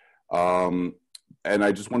 And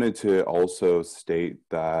I just wanted to also state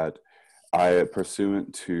that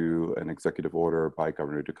pursuant to an executive order by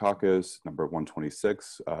Governor Dukakis, number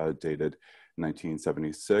 126, dated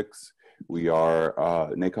 1976,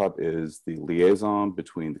 NACOB is the liaison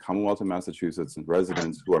between the Commonwealth of Massachusetts and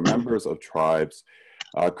residents who are members of tribes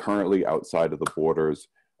currently outside of the borders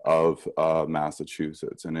of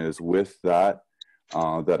Massachusetts. And it is with that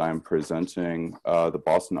that I'm presenting the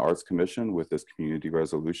Boston Arts Commission with this community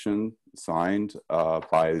resolution signed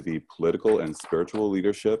by the political and spiritual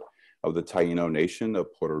leadership of the Taino Nation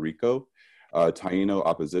of Puerto Rico. Taino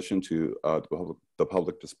opposition to the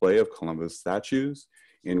public display of Columbus statues,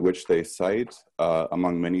 in which they cite,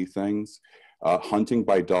 among many things, hunting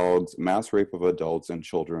by dogs, mass rape of adults and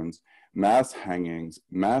children, mass hangings,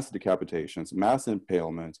 mass decapitations, mass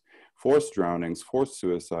impalement, forced drownings, forced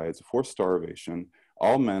suicides, forced starvation,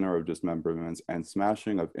 all manner of dismemberments, and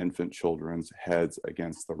smashing of infant children's heads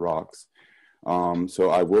against the rocks. So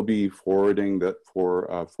I will be forwarding that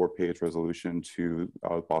 4-page resolution to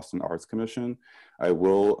Boston Arts Commission. I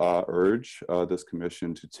will urge this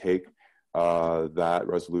commission to take that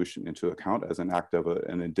resolution into account as an act of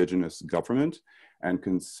an indigenous government and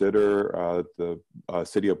consider the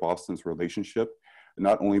city of Boston's relationship,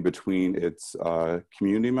 not only between its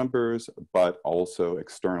community members, but also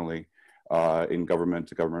externally in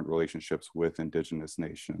government-to-government relationships with Indigenous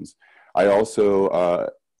nations. I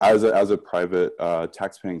also, as a private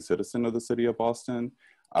taxpaying citizen of the city of Boston,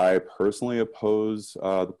 I personally oppose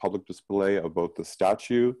the public display of both the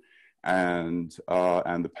statue and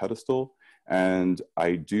the pedestal. And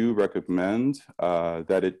I do recommend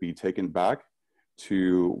that it be taken back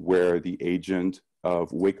to where the agent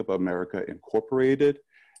of Wake Up America Incorporated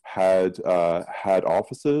had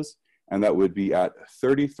offices, and that would be at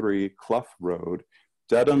 33 Clough Road,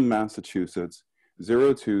 Dedham, Massachusetts,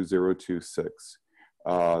 02026.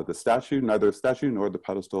 Neither the statue nor the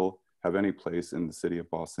pedestal have any place in the city of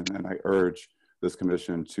Boston, and I urge this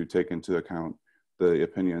commission to take into account the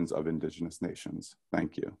opinions of Indigenous nations.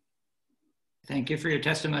 Thank you. Thank you for your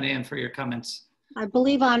testimony and for your comments. I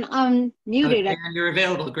believe I'm unmuted. Okay, you're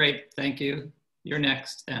available. Great. Thank you. You're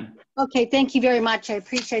next then. Okay, thank you very much. I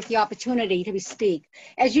appreciate the opportunity to speak.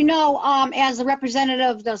 As you know, as a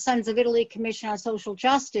representative of the Sons of Italy Commission on Social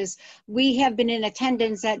Justice, we have been in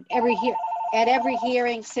attendance at every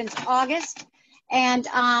hearing since August. And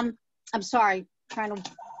I'm sorry, and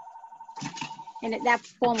that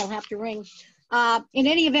phone will have to ring. In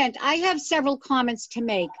any event, I have several comments to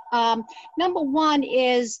make. Number one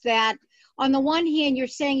is that on the one hand, you're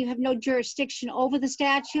saying you have no jurisdiction over the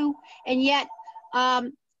statue, and yet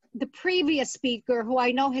the previous speaker, who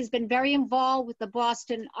I know has been very involved with the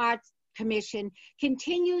Boston Arts Commission,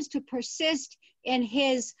 continues to persist in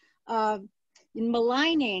his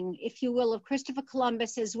maligning, if you will, of Christopher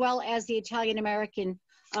Columbus, as well as the Italian-American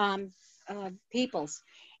peoples.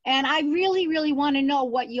 And I really, really want to know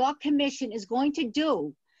what your commission is going to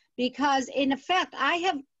do, because in effect, I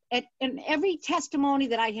have, in every testimony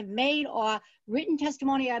that I have made or written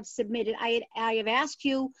testimony I've submitted, I have asked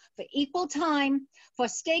you for equal time for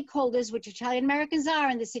stakeholders, which Italian Americans are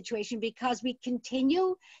in this situation, because we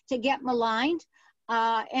continue to get maligned.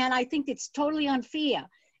 And I think it's totally unfair.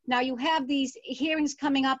 Now you have these hearings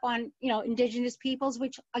coming up on, Indigenous peoples,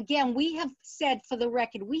 which again, we have said for the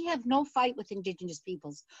record, we have no fight with Indigenous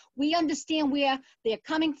peoples. We understand where they're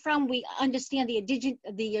coming from. We understand the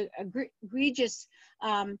egregious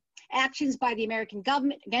actions by the American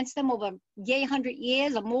government against them over 100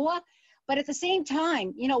 years or more. But at the same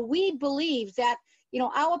time, we believe that,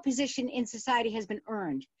 our position in society has been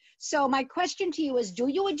earned. So my question to you is, do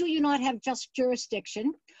you or do you not have just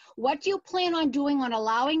jurisdiction? What do you plan on doing on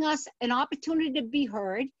allowing us an opportunity to be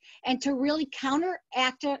heard and to really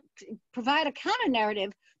provide a counter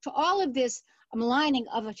narrative to all of this maligning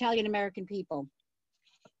of Italian-American people?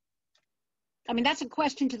 I mean, that's a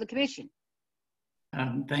question to the commission.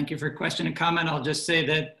 Thank you for your question and comment. I'll just say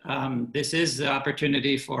that this is the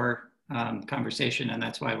opportunity for conversation, and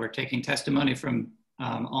that's why we're taking testimony from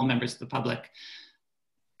all members of the public.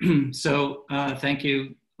 So thank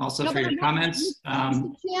you also for your comments.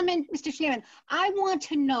 Mr. Chairman, I want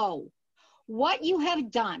to know what you have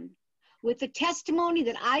done with the testimony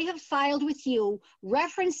that I have filed with you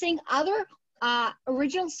referencing other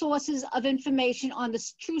original sources of information on the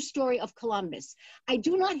true story of Columbus. I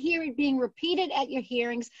do not hear it being repeated at your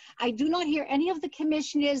hearings. I do not hear any of the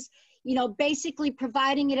commissioners, basically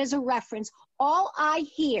providing it as a reference. All I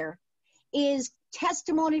hear is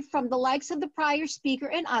testimony from the likes of the prior speaker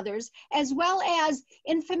and others, as well as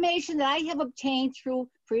information that I have obtained through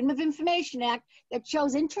Freedom of Information Act that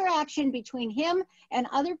shows interaction between him and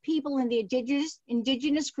other people in the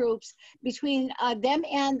indigenous groups, between them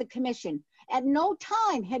and the commission. At no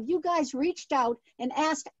time have you guys reached out and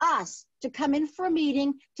asked us to come in for a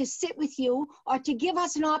meeting, to sit with you, or to give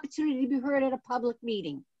us an opportunity to be heard at a public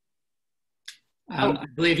meeting. I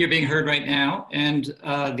believe you're being heard right now. And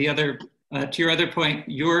to your other point,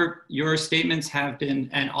 your statements have been,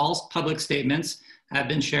 and all public statements have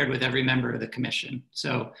been shared with every member of the commission.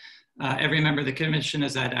 So every member of the commission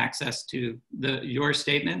has had access to your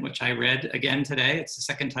statement, which I read again today. It's the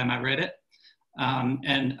second time I read it.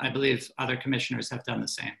 And I believe other commissioners have done the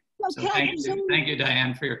same. Okay, so thank you,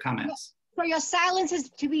 Diane, for your comments. For your silence is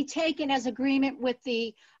to be taken as agreement with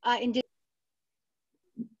the indigenous.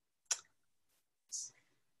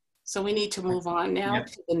 So we need to move on now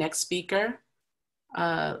to the next speaker.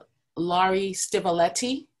 Laurie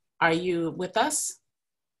Stivoletti, are you with us?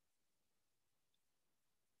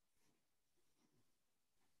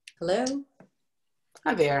 Hello.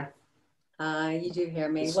 Hi there. You do hear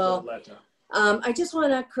me. Well, I just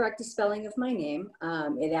want to correct the spelling of my name.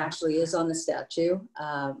 It actually is on the statue,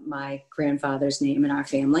 my grandfather's name in our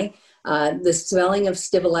family. The spelling of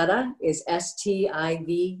Stivaleta is S-T-I-V-A-L-E-T-T-A.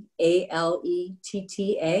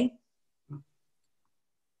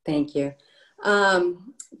 Thank you.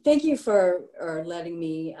 Thank you for letting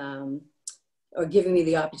me or giving me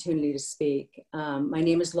the opportunity to speak. My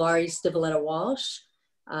name is Laurie Stivaleta Walsh.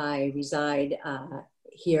 I reside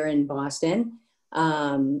here in Boston.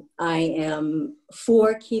 I am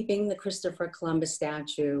for keeping the Christopher Columbus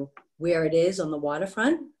statue where it is on the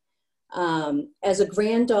waterfront. As a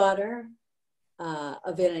granddaughter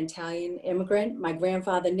of an Italian immigrant, my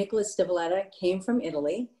grandfather, Nicholas Stivaleta, came from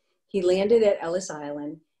Italy. He landed at Ellis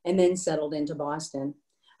Island and then settled into Boston.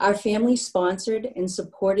 Our family sponsored and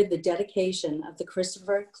supported the dedication of the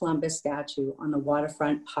Christopher Columbus statue on the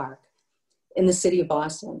waterfront park in the city of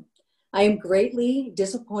Boston. I am greatly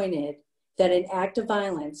disappointed that an act of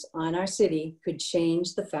violence on our city could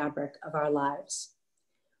change the fabric of our lives.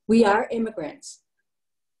 We are immigrants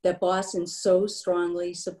that Boston so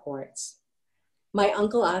strongly supports. My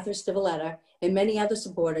uncle Arthur Stivaleta and many other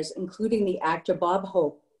supporters, including the actor Bob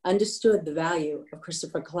Hope, understood the value of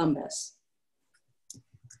Christopher Columbus.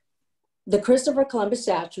 The Christopher Columbus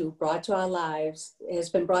statue brought to our lives has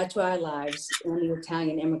been brought to our lives in the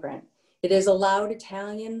Italian immigrant. It has allowed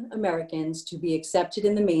Italian Americans to be accepted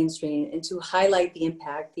in the mainstream and to highlight the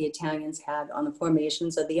impact the Italians had on the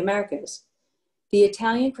formations of the Americas. The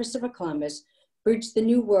Italian Christopher Columbus bridged the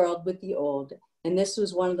new world with the old, and this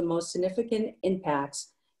was one of the most significant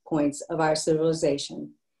impacts points of our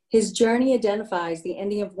civilization. His journey identifies the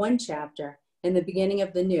ending of one chapter and the beginning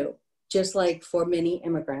of the new, just like for many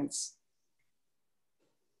immigrants.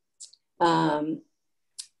 The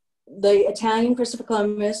Italian Christopher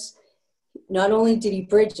Columbus, not only did he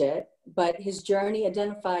bridge it, but his journey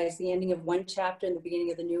identifies the ending of one chapter and the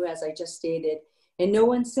beginning of the new, as I just stated, and no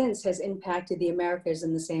one since has impacted the Americas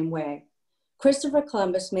in the same way. Christopher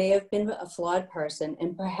Columbus may have been a flawed person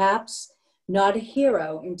and perhaps not a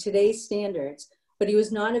hero in today's standards, but he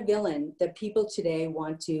was not a villain that people today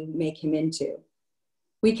want to make him into.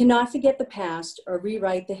 We cannot forget the past or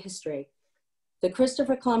rewrite the history. The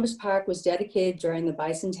Christopher Columbus Park was dedicated during the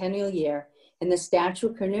bicentennial year, and the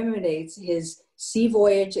statue commemorates his sea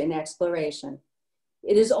voyage and exploration.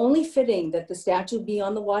 It is only fitting that the statue be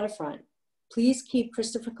on the waterfront. Please keep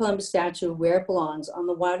Christopher Columbus statue where it belongs, on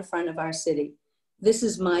the waterfront of our city. This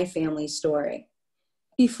is my family story.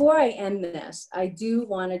 Before I end this, I do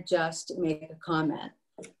want to just make a comment.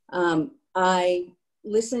 I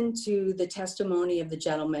listened to the testimony of the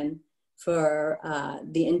gentleman for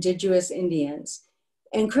the indigenous Indians,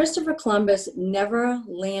 and Christopher Columbus never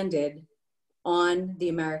landed on the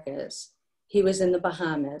Americas. He was in the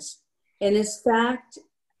Bahamas. And his fact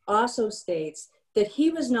also states that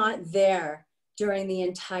he was not there during the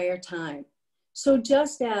entire time. So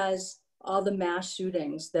just as all the mass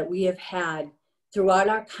shootings that we have had throughout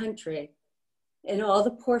our country and all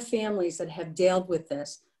the poor families that have dealt with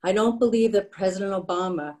this, I don't believe that President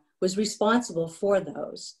Obama was responsible for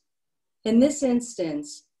those. In this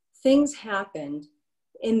instance, things happened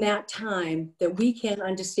in that time that we can't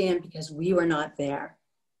understand because we were not there.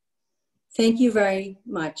 Thank you very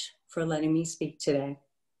much for letting me speak today.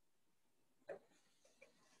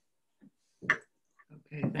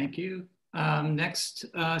 Okay, thank you. Next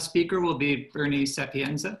speaker will be Bernie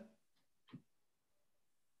Sapienza.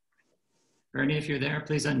 Bernie, if you're there,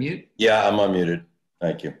 please unmute. Yeah, I'm unmuted.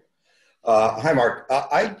 Thank you. Hi, Mark.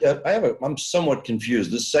 I'm somewhat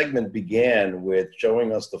confused. This segment began with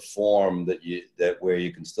showing us the form where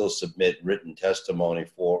you can still submit written testimony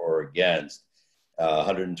for or against.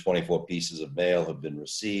 124 pieces of mail have been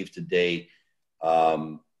received to date.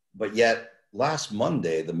 But yet, last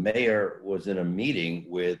Monday, the mayor was in a meeting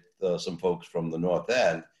with some folks from the North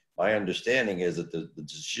End. My understanding is that the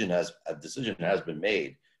decision has been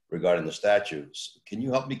made regarding the statutes. Can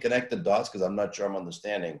you help me connect the dots? Because I'm not sure I'm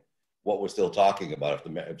understanding what we're still talking about.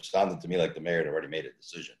 It sounded to me like the mayor had already made a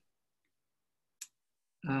decision.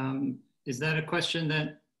 Is that a question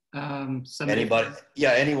that anybody?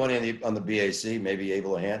 Yeah, anyone on the BAC may be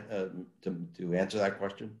able to answer that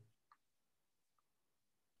question.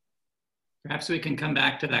 Perhaps we can come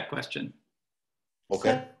back to that question.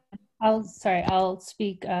 Okay. I'll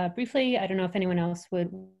speak briefly. I don't know if anyone else would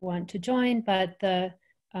want to join, but the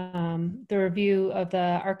review of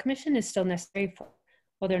the Art Commission is still necessary for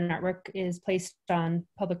whether an artwork is placed on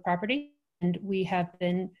public property. And we have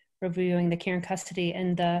been reviewing the care and custody,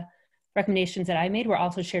 and the recommendations that I made were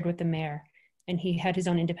also shared with the mayor, and he had his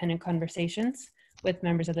own independent conversations with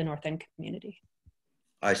members of the North End community.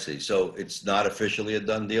 I see. So it's not officially a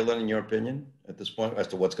done deal, in your opinion, at this point, as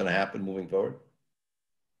to what's going to happen moving forward?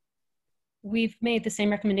 We've made the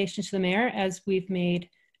same recommendations to the mayor as we've made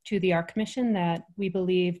to the Art Commission, that we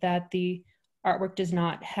believe that the artwork does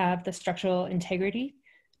not have the structural integrity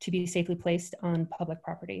to be safely placed on public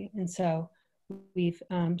property. And so we've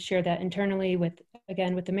shared that internally with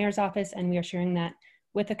the mayor's office, and we are sharing that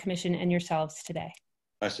with the commission and yourselves today.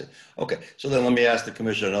 I see. Okay, so then let me ask the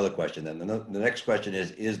commission another question then. The next question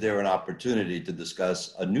is there an opportunity to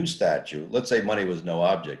discuss a new statute? Let's say money was no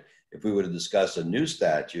object. If we were to discuss a new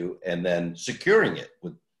statute and then securing it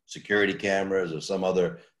with security cameras or some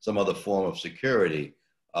other form of security,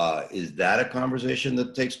 is that a conversation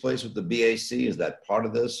that takes place with the BAC? Is that part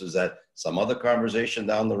of this? Is that some other conversation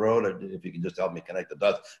down the road? Or if you can just help me connect the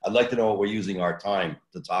dots. I'd like to know what we're using our time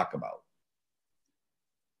to talk about.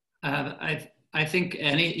 I think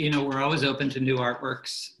we're always open to new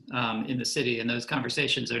artworks in the city, and those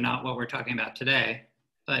conversations are not what we're talking about today,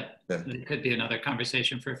 but it could be another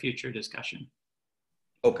conversation for a future discussion.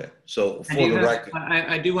 Okay, so for the record,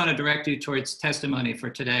 I do want to direct you towards testimony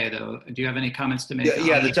for today, though. Do you have any comments to make?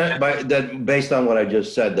 Based on what I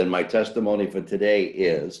just said, then my testimony for today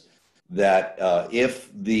is that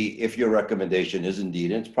if your recommendation is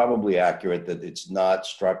indeed, and it's probably accurate, that it's not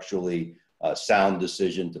structurally a sound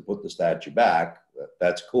decision to put the statue back,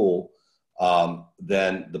 that's cool.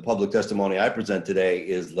 Then the public testimony I present today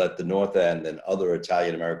is let the North End and other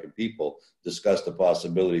Italian-American people discuss the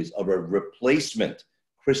possibilities of a replacement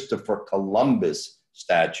Christopher Columbus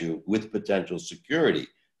statue with potential security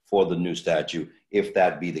for the new statue, if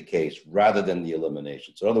that be the case, rather than the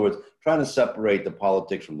elimination. So in other words, trying to separate the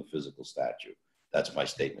politics from the physical statue. That's my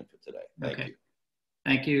statement for today. Thank you.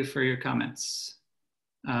 Thank you for your comments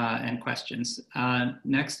and questions.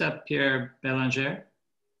 Next up, Pierre Belanger.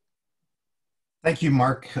 Thank you,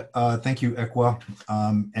 Mark. Thank you, Equa.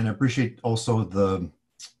 And I appreciate also the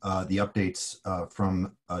updates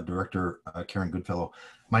from Director Karen Goodfellow.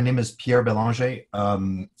 My name is Pierre Belanger.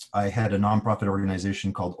 I had a nonprofit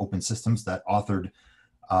organization called Open Systems that authored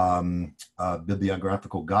a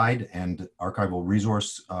bibliographical guide and archival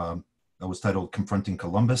resource that was titled Confronting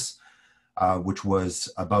Columbus, which was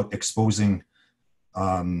about exposing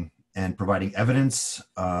and providing evidence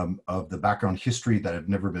of the background history that had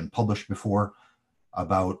never been published before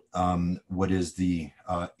about what is the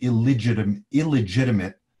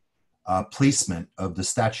illegitimate placement of the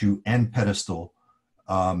statue and pedestal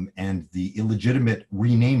and the illegitimate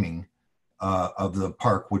renaming of the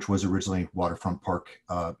park, which was originally Waterfront Park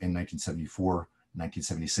in 1974,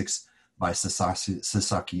 1976 by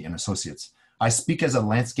Sasaki and Associates. I speak as a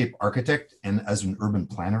landscape architect and as an urban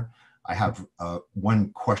planner. I have one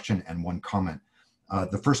question and one comment.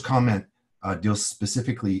 The first comment deals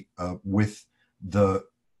specifically with the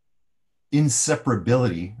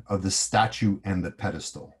inseparability of the statue and the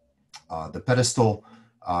pedestal. The pedestal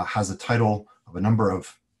has a title of a number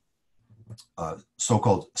of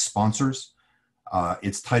so-called sponsors.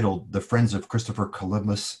 It's titled the Friends of Christopher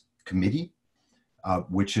Columbus Committee,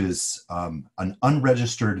 which is an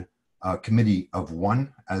unregistered committee of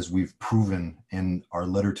one, as we've proven in our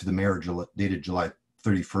letter to the mayor dated July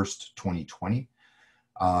 31st, 2020.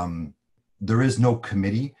 There is no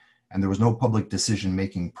committee and there was no public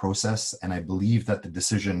decision-making process. And I believe that the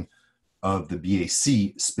decision of the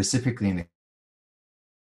BAC, specifically in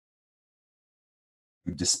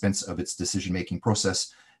the dispense of its decision-making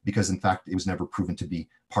process, because in fact, it was never proven to be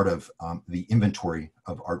part of the inventory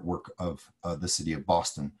of artwork of the city of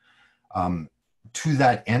Boston. To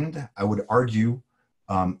that end, I would argue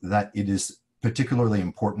that it is particularly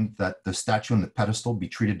important that the statue and the pedestal be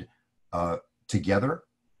treated together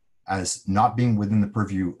as not being within the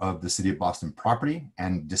purview of the city of Boston property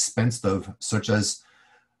and dispensed of, such as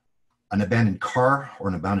an abandoned car or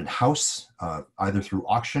an abandoned house, either through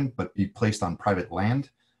auction, but be placed on private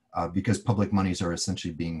land because public monies are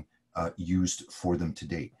essentially being used for them to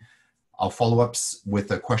date. I'll follow up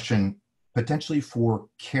with a question potentially for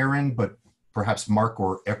Karen, but perhaps Mark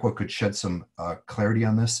or Equa could shed some clarity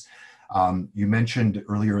on this. You mentioned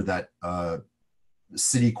earlier that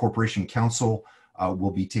City Corporation Council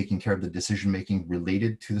will be taking care of the decision-making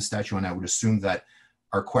related to the statue, and I would assume that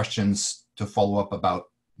our questions to follow up about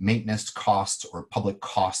maintenance costs or public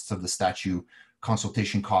costs of the statue,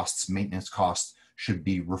 consultation costs, maintenance costs, should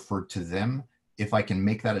be referred to them, if I can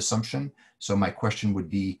make that assumption. So my question would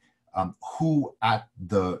be, who at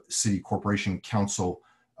the City Corporation Council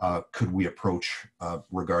could we approach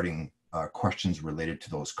regarding questions related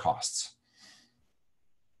to those costs?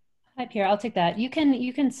 Hi, Pierre, I'll take that. You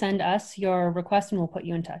can send us your request and we'll put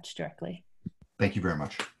you in touch directly. Thank you very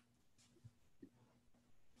much.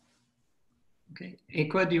 Okay,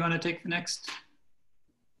 Equa, do you want to take the next?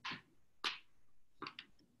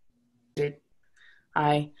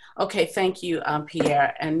 Hi. Okay, thank you,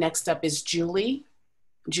 Pierre. And next up is Julie.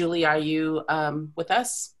 Julie, are you with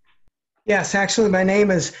us? Yes, actually, my name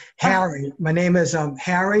is Harry. My name is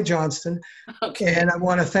Harry Johnston, Okay. and I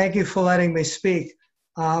want to thank you for letting me speak.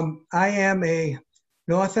 I am a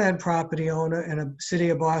North End property owner and a city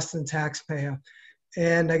of Boston taxpayer.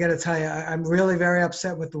 And I got to tell you, I'm really very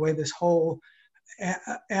upset with the way this whole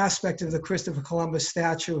aspect of the Christopher Columbus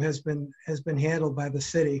statue has been handled by the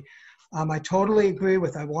city. I totally agree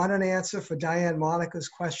with, I want an answer for Diane Monica's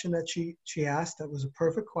question that she asked. That was a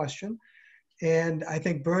perfect question. And I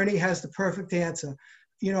think Bernie has the perfect answer.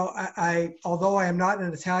 You know, although I am not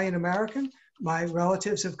an Italian American, my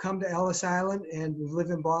relatives have come to Ellis Island and we've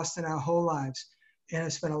lived in Boston our whole lives. And I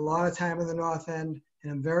spent a lot of time in the North End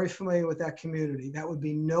and I'm very familiar with that community. That would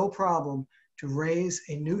be no problem to raise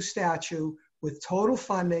a new statue with total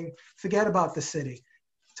funding. Forget about the city.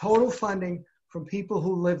 Total funding from people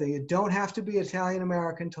who live there. You don't have to be Italian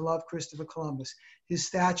American to love Christopher Columbus. His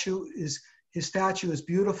statue is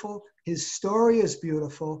beautiful. His story is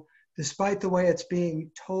beautiful, despite the way it's being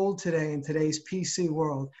told today in today's PC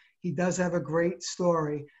world. He does have a great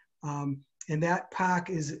story. And that park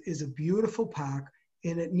is a beautiful park,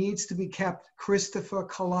 and it needs to be kept Christopher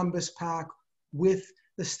Columbus Park with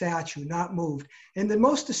the statue, not moved. And the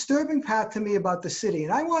most disturbing part to me about the city,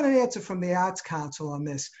 and I want an answer from the Arts Council on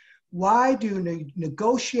this, why do you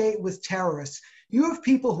negotiate with terrorists? You have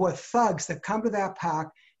people who are thugs that come to that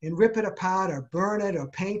park and rip it apart or burn it or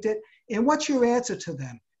paint it. And what's your answer to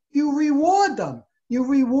them? You reward them. You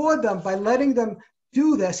reward them by letting them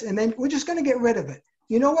do this, and then we're just going to get rid of it.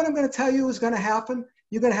 You know what I'm going to tell you is going to happen?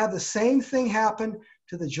 You're going to have the same thing happen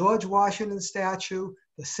to the George Washington statue,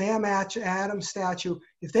 the Sam Adams statue.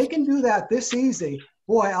 If they can do that this easy,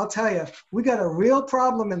 boy, I'll tell you, we got a real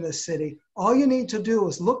problem in this city. All you need to do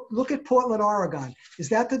is look at Portland, Oregon. Is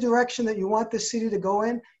that the direction that you want this city to go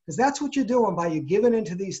in? Because that's what you're doing by you giving in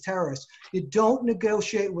to these terrorists. You don't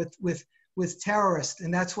negotiate with terrorists,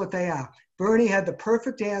 and that's what they are. Bernie had the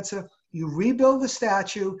perfect answer. You rebuild the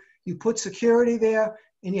statue, you put security there,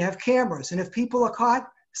 and you have cameras. And if people are caught,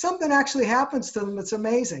 something actually happens to them. It's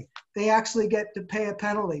amazing. They actually get to pay a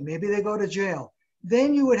penalty. Maybe they go to jail.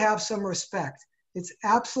 Then you would have some respect. It's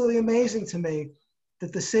absolutely amazing to me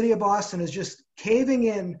that the city of Boston is just caving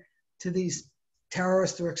in to these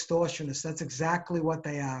terrorists or extortionists. That's exactly what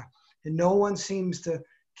they are. And no one seems to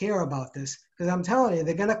care about this, because I'm telling you,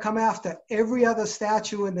 they're going to come after every other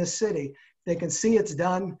statue in this city. They can see it's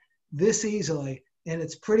done this easily, and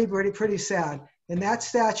it's pretty sad. And that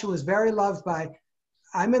statue is very loved by,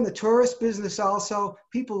 I'm in the tourist business also.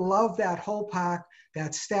 People love that whole park,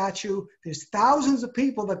 that statue. There's thousands of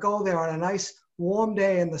people that go there on a nice warm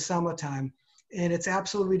day in the summertime, and it's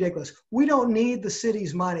absolutely ridiculous. We don't need the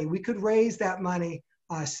city's money. We could raise that money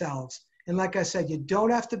ourselves. And like I said, you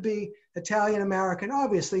don't have to be Italian American.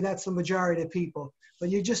 Obviously, that's the majority of people, but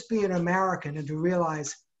you just be an American and to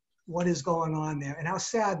realize what is going on there and how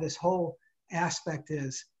sad this whole aspect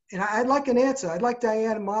is. And I'd like an answer. I'd like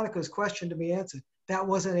Diane and Monica's question to be answered. That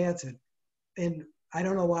wasn't answered. And I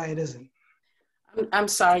don't know why it isn't. I'm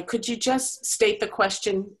sorry, could you just state the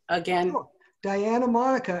question again? Sure. Diana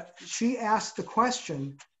Monica, she asked the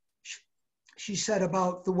question, she said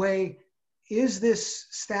about the way, is this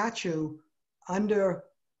statue under,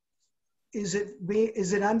 is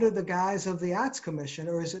it under the guise of the Arts Commission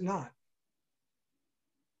or is it not?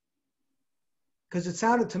 Because it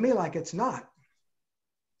sounded to me like it's not.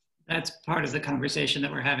 That's part of the conversation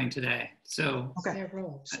that we're having today. So, okay.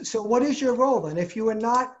 So what is your role then? If you are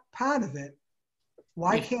not part of it,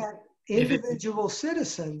 why can't individual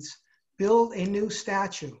citizens build a new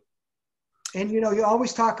statue? And you know, you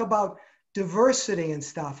always talk about diversity and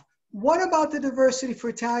stuff. What about the diversity for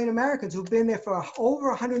Italian Americans who've been there for over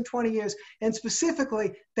 120 years? And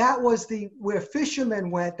specifically, that was where fishermen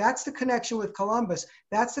went. That's the connection with Columbus.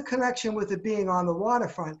 That's the connection with it being on the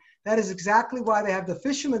waterfront. That is exactly why they have the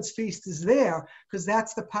Fisherman's Feast is there, because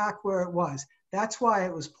that's the park where it was. That's why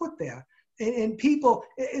it was put there. And people,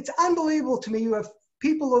 it's unbelievable to me. You have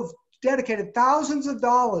people who've dedicated thousands of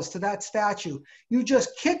dollars to that statue. You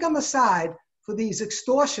just kick them aside for these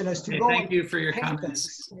extortionists to go. Thank you for your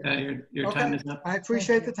comments. Your time is up. I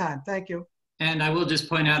appreciate the time. Thank you. And I will just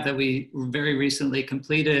point out that we very recently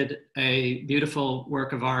completed a beautiful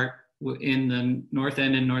work of art in the North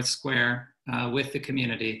End and North Square with the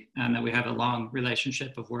community, and that we have a long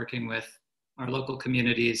relationship of working with our local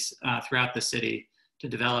communities throughout the city to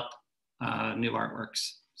develop new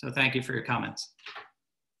artworks. So thank you for your comments.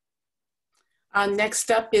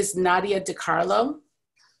 Next up is Nadia DiCarlo.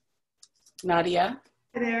 Nadia.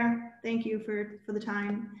 Hi there. Thank you for the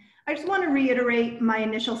time. I just want to reiterate my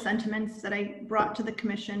initial sentiments that I brought to the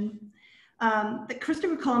commission. That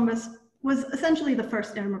Christopher Columbus was essentially the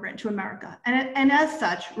first immigrant to America, and as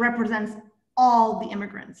such represents all the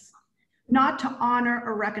immigrants. Not to honor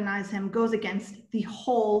or recognize him goes against the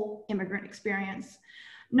whole immigrant experience.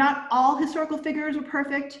 Not all historical figures are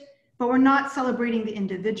perfect, but we're not celebrating the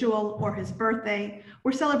individual or his birthday.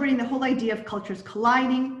 We're celebrating the whole idea of cultures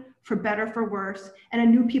colliding, for better, for worse, and a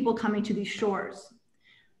new people coming to these shores.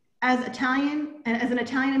 As an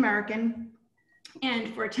Italian American,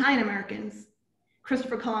 and for Italian Americans,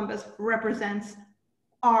 Christopher Columbus represents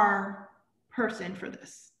our person for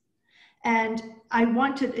this. And I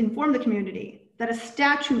want to inform the community that a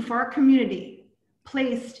statue for our community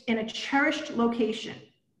placed in a cherished location,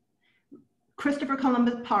 Christopher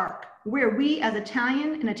Columbus Park, where we as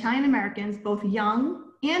Italian and Italian Americans, both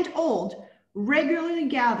young and old, regularly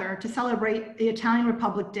gather to celebrate the Italian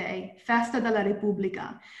Republic Day, Festa della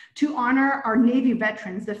Repubblica, to honor our Navy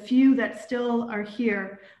veterans, the few that still are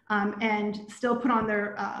here and still put on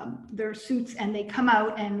their suits, and they come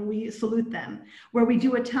out and we salute them, where we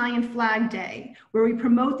do Italian Flag Day, where we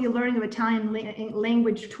promote the learning of Italian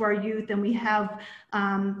language to our youth, and we have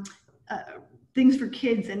things for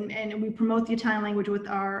kids, and we promote the Italian language with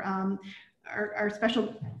our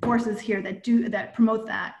special forces here that promote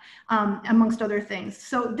that, amongst other things.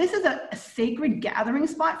 So this is a sacred gathering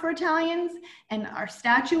spot for Italians, and our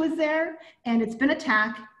statue is there, and it's been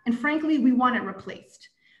attacked, and frankly, we want it replaced.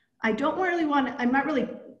 I'm not really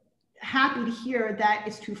happy to hear that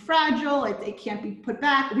it's too fragile, it can't be put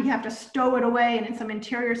back, we have to stow it away and in some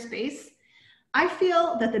interior space. I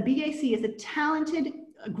feel that the BAC is a talented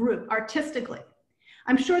group artistically.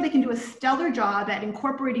 I'm sure they can do a stellar job at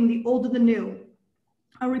incorporating the old and the new,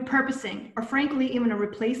 a repurposing, or frankly, even a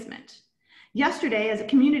replacement. Yesterday, as a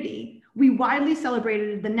community, we widely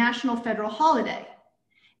celebrated the National Federal Holiday,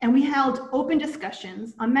 and we held open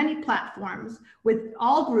discussions on many platforms with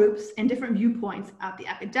all groups and different viewpoints at the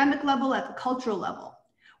academic level, at the cultural level.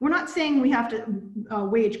 We're not saying we have to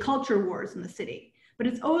wage culture wars in the city, but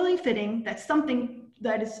it's only fitting that something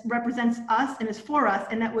that represents us and is for us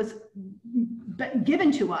and that was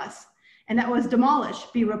given to us and that was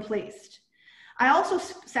demolished be replaced. I also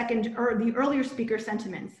second the earlier speaker's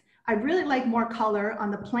sentiments. I really like more color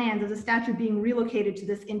on the plans of the statue being relocated to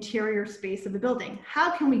this interior space of the building.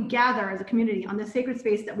 How can we gather as a community on this sacred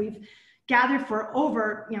space that we've gathered for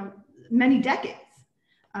over many decades?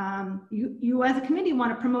 You as a committee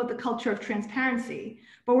want to promote the culture of transparency,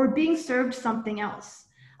 but we're being served something else.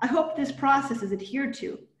 I hope this process is adhered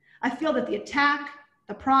to. I feel that the attack,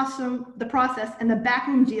 the process, and the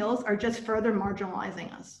backroom deals are just further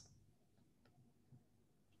marginalizing us.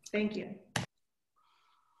 Thank you.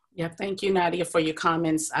 Yeah, thank you, Nadia, for your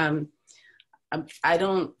comments. I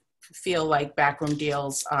don't feel like backroom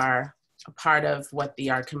deals are a part of what the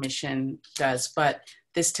Art Commission does, but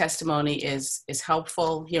this testimony is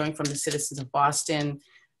helpful. Hearing from the citizens of Boston,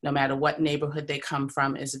 no matter what neighborhood they come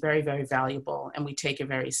from, is very, very valuable, and we take it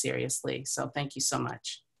very seriously. So thank you so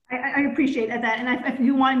much. I appreciate that. And if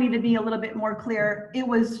you want me to be a little bit more clear, it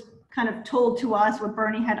was kind of told to us, what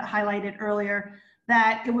Bernie had highlighted earlier,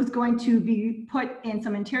 that it was going to be put in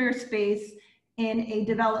some interior space in a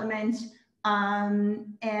development,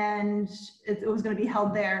 and it was going to be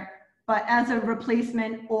held there. But as a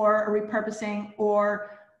replacement or a repurposing,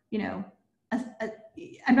 or, I'm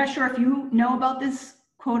not sure if you know about this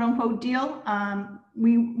quote unquote deal.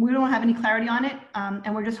 We don't have any clarity on it.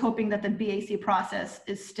 And we're just hoping that the BAC process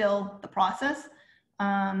is still the process,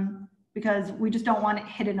 because we just don't want it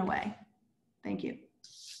hidden away. Thank you.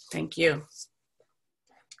 Thank you.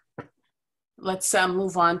 Let's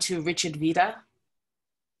move on to Richard Vida.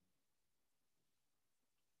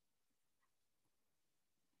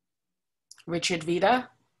 Richard Vida.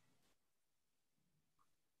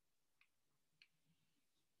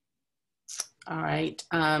 All right,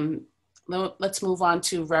 let's move on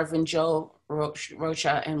to Reverend Joe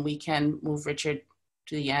Rocha, and we can move Richard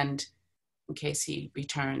to the end in case he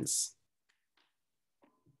returns.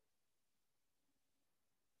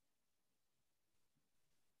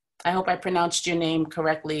 I hope I pronounced your name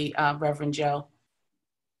correctly, Reverend Joe.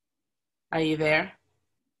 Are you there?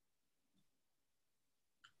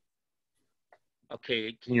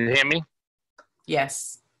 Okay, can you hear me?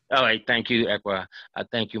 Yes. All right, thank you, Ekwa.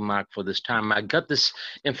 Thank you, Mark, for this time. I got this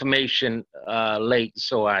information late,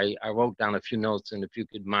 so I wrote down a few notes, and if you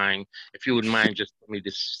would mind just for me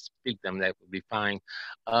to speak them, that would be fine.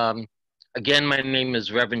 Again, my name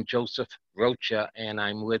is Reverend Joseph Rocha, and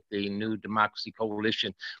I'm with the New Democracy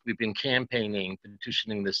Coalition. We've been campaigning,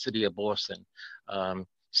 petitioning the city of Boston,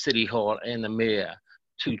 City Hall, and the mayor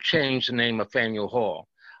to change the name of Faneuil Hall.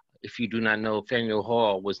 If you do not know, Faneuil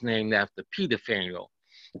Hall was named after Peter Faneuil,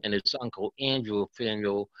 and his uncle Andrew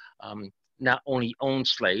Faneuil not only owned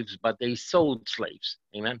slaves, but they sold slaves,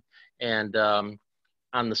 amen? And on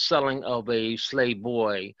the selling of a slave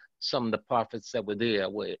boy some of the profits that were there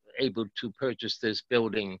were able to purchase this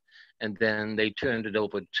building, and then they turned it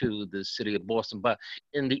over to the city of Boston. But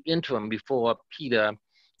in the interim, before Peter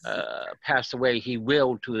passed away, he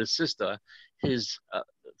willed to his sister his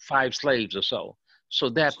 5 slaves or so. So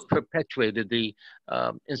that perpetuated the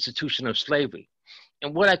institution of slavery.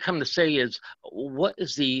 And what I come to say is, what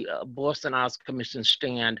is the Boston Arts Commission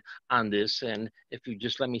stand on this? And if you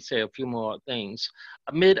just let me say a few more things.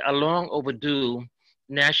 Amid a long overdue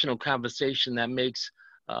national conversation that makes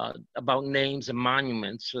about names and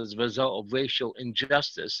monuments as a result of racial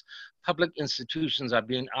injustice, public institutions are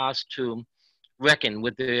being asked to reckon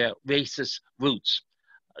with their racist roots,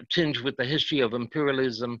 tinged with the history of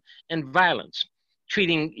imperialism and violence,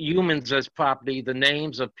 treating humans as property, the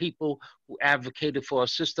names of people who advocated for a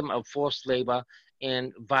system of forced labor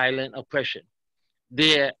and violent oppression.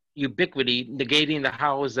 Their ubiquity, negating the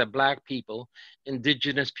horrors that Black people,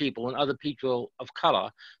 indigenous people, and other people of color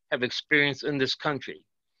have experienced in this country.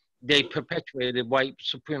 They perpetuated white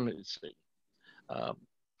supremacy.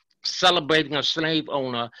 Celebrating a slave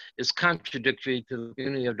owner is contradictory to the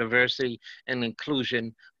unity of diversity and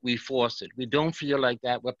inclusion we fostered. We don't feel like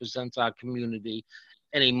that represents our community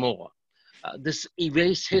anymore. This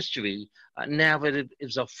erased history narrative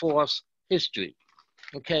is a false history,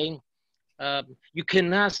 okay? You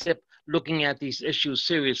cannot stop looking at these issues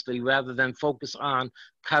seriously rather than focus on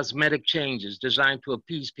cosmetic changes designed to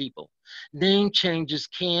appease people. Name changes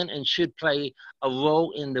can and should play a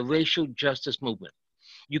role in the racial justice movement.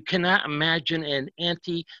 You cannot imagine an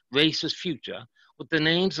anti-racist future with the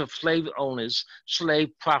names of slave owners, slave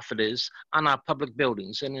profiteers on our public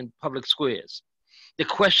buildings and in public squares. The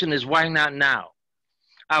question is, why not now?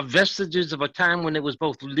 Are vestiges of a time when it was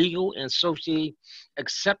both legal and socially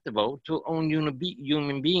acceptable to own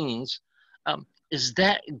human beings, is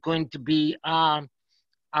that going to be our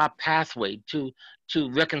pathway to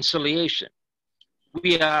reconciliation?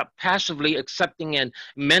 We are passively accepting and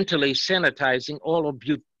mentally sanitizing all of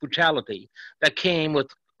brutality that came with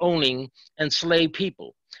owning enslaved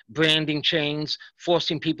people, branding chains,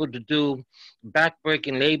 forcing people to do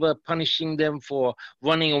backbreaking labor, punishing them for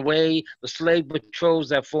running away, the slave patrols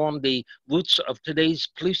that form the roots of today's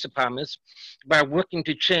police departments. By working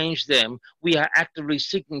to change them, we are actively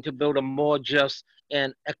seeking to build a more just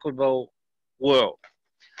and equitable world.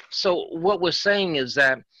 So what we're saying is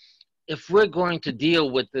that if we're going to deal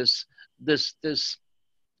with this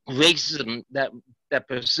racism that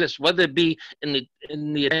persists, whether it be in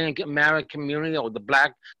the Atlantic American community or the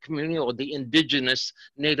Black community or the indigenous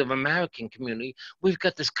Native American community, we've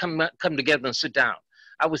got to come together and sit down.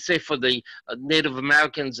 I would say for the Native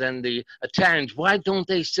Americans and the Italians, why don't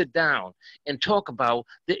they sit down and talk about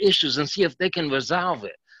the issues and see if they can resolve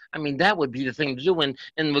it? I mean, that would be the thing to do. And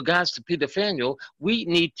in regards to Peter Faneuil, we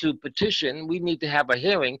need to petition, we need to have a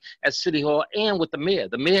hearing at City Hall and with the mayor.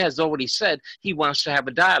 The mayor has already said he wants to have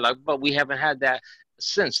a dialogue, but we haven't had that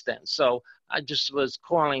since then. So I just was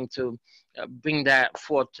calling to bring that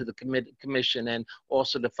forth to the commission and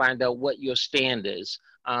also to find out what your stand is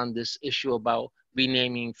on this issue about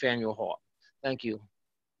renaming Faneuil Hall. Thank you.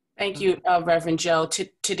 Thank you, Reverend Joe.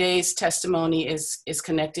 Today's testimony is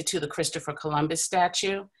connected to the Christopher Columbus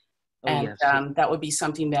statue. And yes, that would be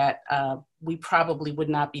something that we probably would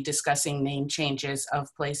not be discussing name changes of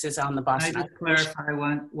places on the Boston. I just clarify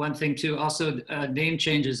one thing too. Also, name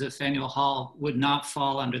changes at Faneuil Hall would not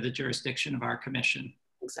fall under the jurisdiction of our commission.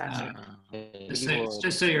 Exactly.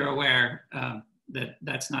 Just so you're aware that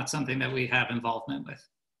that's not something that we have involvement with.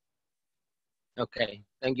 Okay,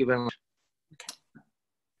 thank you very much.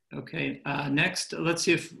 Okay, next, let's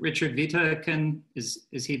see if Richard Vita is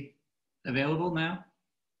he available now?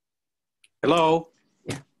 Hello.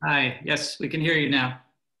 Yeah. Hi. Yes, we can hear you now.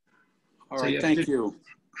 All right. Thank you.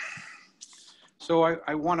 So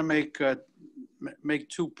I want to make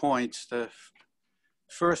 2 points. The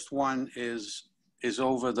first one is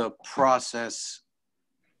over the process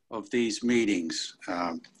of these meetings.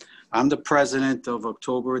 I'm the president of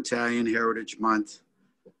October Italian Heritage Month.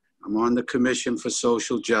 I'm on the Commission for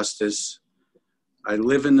Social Justice. I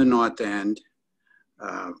live in the North End.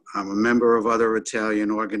 I'm a member of other Italian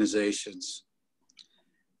organizations.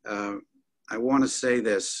 I want to say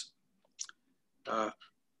this.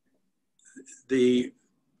 The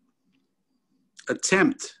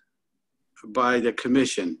attempt by the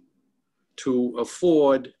Commission to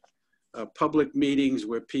afford public meetings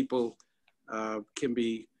where people can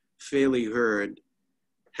be fairly heard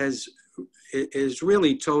is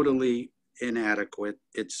really totally inadequate.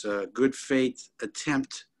 It's a good faith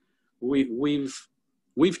attempt.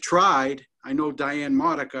 We've tried. I know Diane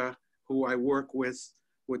Modica, who I work with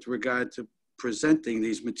regard to presenting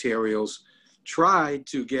these materials, tried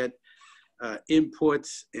to get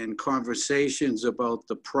inputs and conversations about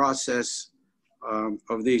the process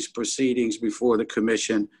of these proceedings before the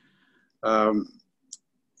commission.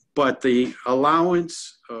 But the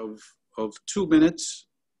allowance of 2 minutes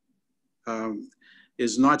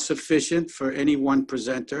is not sufficient for any one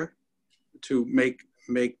presenter to make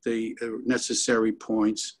the necessary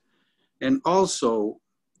points. And also,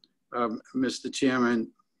 Mr.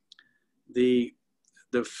 Chairman, the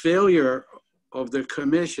failure of the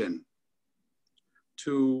commission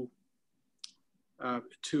to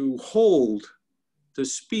hold the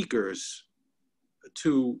speakers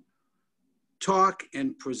to talk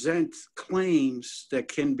and present claims that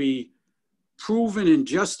can be proven and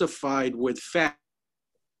justified with fact.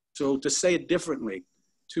 So to say it differently,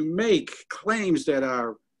 to make claims that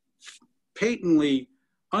are patently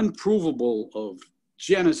unprovable of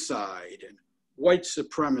genocide and white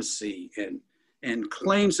supremacy and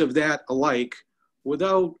claims of that alike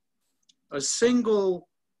without a single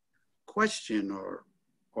question or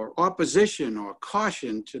opposition or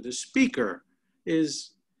caution to the speaker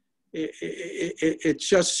is, it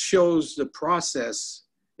just shows the process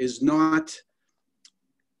is not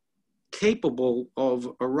capable of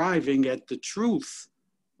arriving at the truth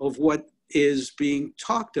of what is being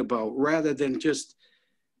talked about, rather than just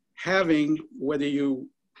having, whether you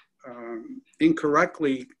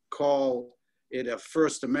incorrectly call it a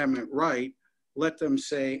First Amendment right, let them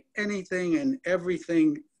say anything and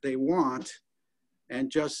everything they want and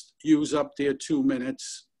just use up their 2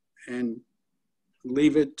 minutes and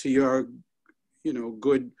leave it to your,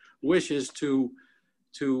 good wishes to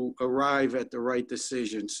arrive at the right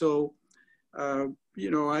decision. So,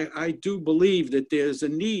 I do believe that there's a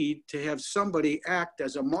need to have somebody act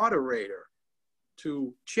as a moderator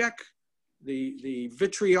to check the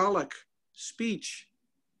vitriolic speech.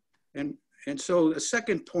 And so the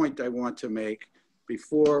second point I want to make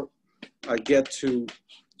before I get to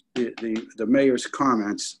the mayor's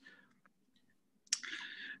comments,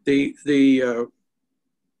 the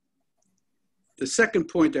second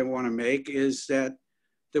point I want to make is that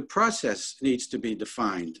the process needs to be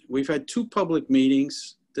defined. We've had 2 public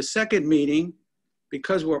meetings. The second meeting,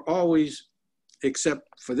 because we're always,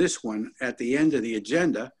 except for this one, at the end of the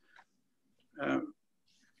agenda,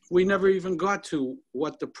 we never even got to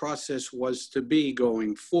what the process was to be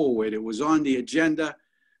going forward. It was on the agenda,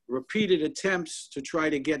 repeated attempts to try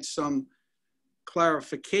to get some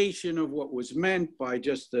clarification of what was meant by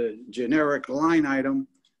just a generic line item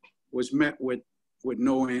was met with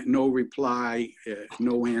no reply,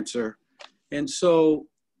 no answer. And so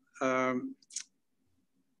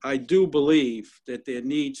I do believe that there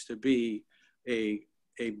needs to be a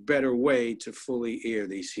better way to fully air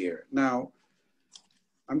these here. Now,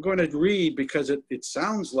 I'm going to read, because it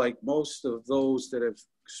sounds like most of those that have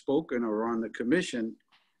spoken or on the commission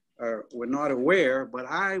were not aware, but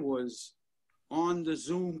I was on the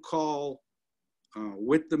Zoom call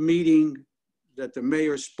with the meeting that the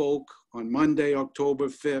mayor spoke on Monday, October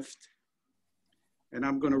 5th. And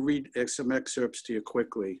I'm going to read some excerpts to you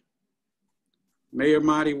quickly. Mayor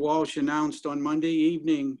Marty Walsh announced on Monday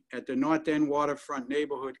evening at the North End Waterfront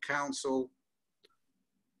Neighborhood Council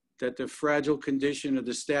that the fragile condition of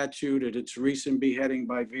the statue at its recent beheading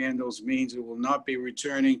by vandals means it will not be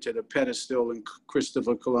returning to the pedestal in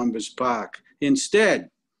Christopher Columbus Park.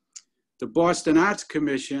 Instead, the Boston Arts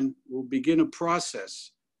Commission will begin a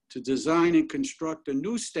process to design and construct a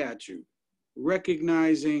new statue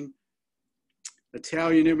recognizing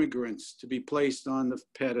Italian immigrants to be placed on the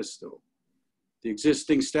pedestal. The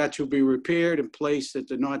existing statue will be repaired and placed at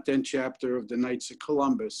the North End chapter of the Knights of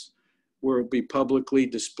Columbus, where it will be publicly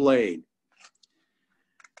displayed.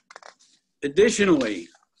 Additionally,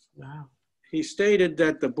 he stated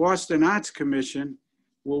that the Boston Arts Commission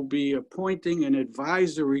will be appointing an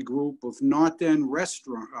advisory group of North End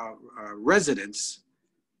residents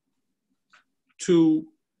to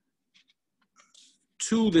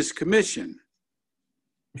this commission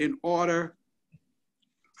in order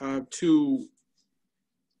to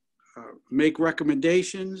make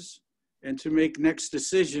recommendations and to make next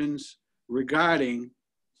decisions regarding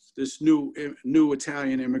this new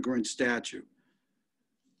Italian immigrant statue.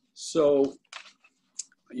 So,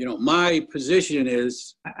 my position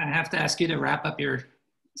is— I have to ask you to wrap up your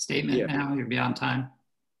statement now. You're beyond time.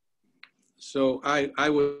 So I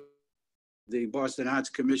would the Boston Arts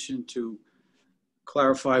Commission to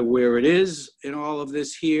clarify where it is in all of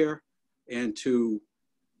this here, and to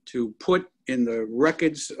put in the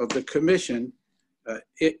records of the commission,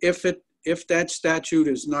 if that statute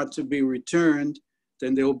is not to be returned,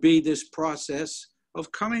 then there'll be this process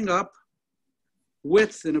of coming up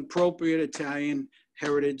with an appropriate Italian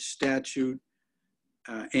heritage statute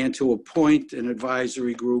and to appoint an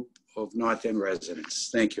advisory group of North End residents.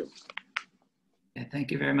 Thank you. Yeah,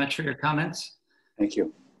 thank you very much for your comments. Thank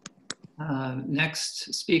you.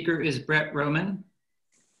 Next speaker is Brett Roman.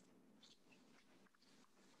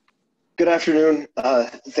 Good afternoon.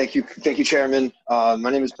 Thank you, Chairman.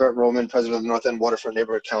 My name is Brett Roman, President of the North End Waterfront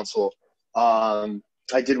Neighborhood Council.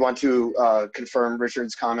 I did want to confirm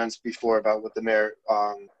Richard's comments before about what the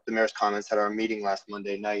mayor's comments at our meeting last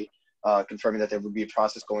Monday night, confirming that there would be a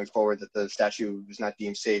process going forward, that the statue was not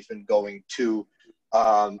deemed safe and going to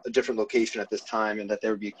a different location at this time, and that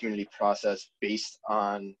there would be a community process based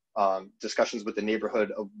on discussions with the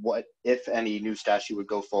neighborhood of what, if any, new statue would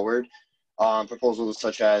go forward. Proposals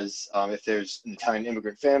such as if there's an Italian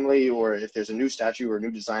immigrant family, or if there's a new statue or a new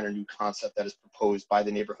design or new concept that is proposed by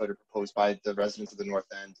the neighborhood or proposed by the residents of the North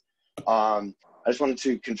End. I just wanted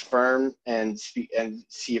to confirm and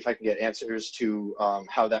see if I can get answers to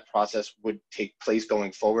how that process would take place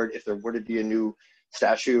going forward. If there were to be a new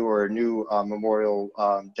statue or a new memorial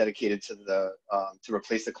dedicated to the to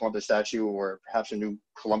replace the Columbus statue, or perhaps a new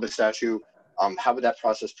Columbus statue, how would that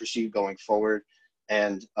process proceed going forward?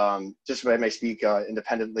 And just if I may speak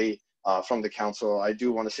independently from the council, I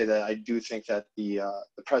do want to say that I do think that the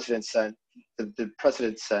precedent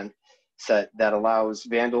set that allows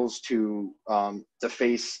vandals to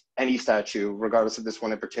deface any statue, regardless of this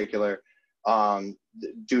one in particular,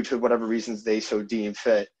 due to whatever reasons they so deem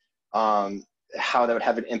fit, how that would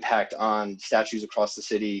have an impact on statues across the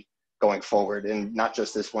city going forward, and not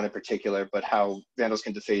just this one in particular, but how vandals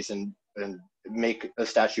can deface and make a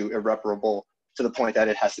statue irreparable to the point that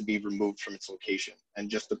it has to be removed from its location, and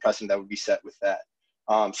just the precedent that would be set with that.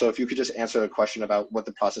 So if you could just answer the question about what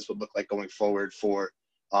the process would look like going forward for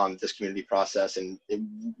this community process, and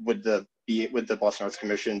would the Boston Arts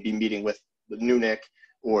Commission be meeting with NUNIC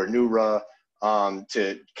or NURA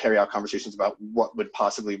to carry out conversations about what would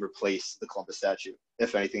possibly replace the Columbus statue,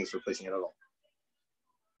 if anything's replacing it at all?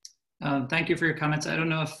 Thank you for your comments. I don't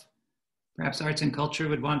know if perhaps Arts and Culture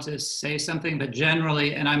would want to say something, but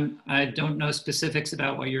generally, and I don't know specifics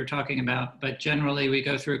about what you're talking about, but generally we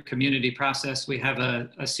go through a community process. We have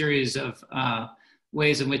a series of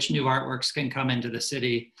ways in which new artworks can come into the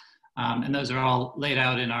city, and those are all laid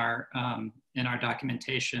out in our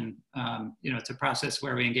documentation. You know, it's a process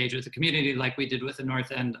where we engage with the community, like we did with the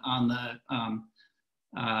North End on the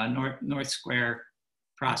North Square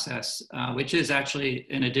process, which is actually,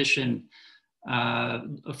 in addition,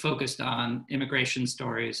 focused on immigration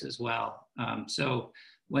stories as well. So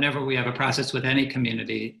whenever we have a process with any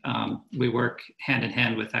community, we work hand in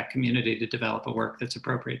hand with that community to develop a work that's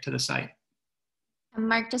appropriate to the site.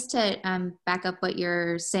 Mark, just to back up what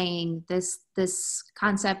you're saying, this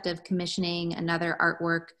concept of commissioning another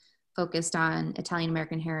artwork focused on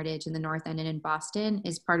Italian-American heritage in the North End and in Boston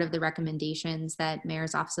is part of the recommendations that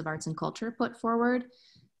Mayor's Office of Arts and Culture put forward.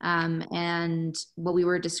 And what we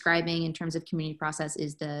were describing in terms of community process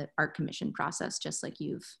is the art commission process, just like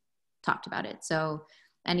you've talked about it. So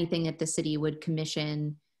anything that the city would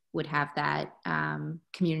commission would have that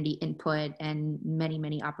community input and many,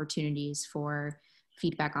 many opportunities for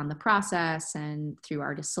feedback on the process and through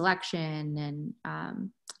artist selection, and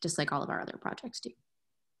just like all of our other projects do.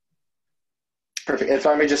 Perfect. If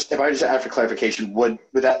I may just add for clarification, would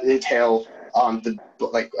that entail the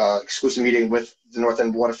exclusive meeting with the North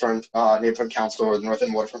End Waterfront Neighborhood Council or the North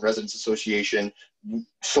End Waterfront Residents Association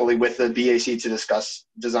solely with the BAC to discuss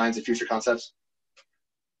designs and future concepts?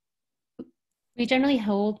 We generally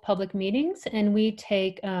hold public meetings, and we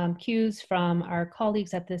take cues from our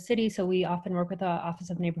colleagues at the city. So we often work with the Office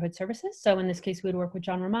of Neighborhood Services. So in this case, we would work with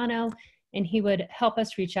John Romano, and he would help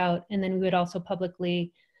us reach out. And then we would also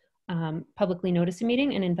publicly notice a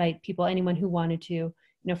meeting and invite people, anyone who wanted to,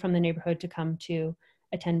 from the neighborhood to come to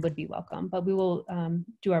attend would be welcome. But we will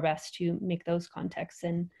do our best to make those contacts,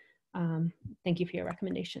 and thank you for your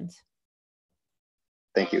recommendations.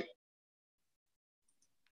 Thank you.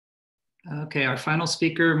 Okay, our final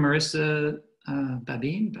speaker, Marissa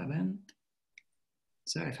Babin.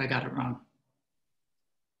 Sorry if I got it wrong.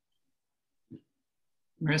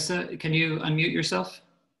 Marissa, can you unmute yourself?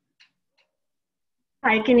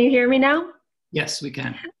 Hi, can you hear me now? Yes, we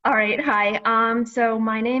can. All right, hi. So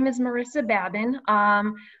my name is Marissa Babin.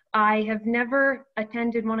 I have never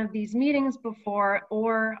attended one of these meetings before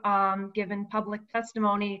or given public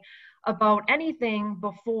testimony about anything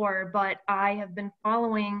before, but I have been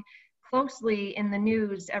following closely in the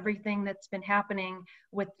news everything that's been happening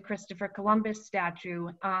with the Christopher Columbus statue.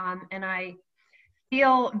 And I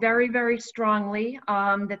feel very, very strongly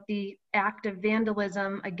that the act of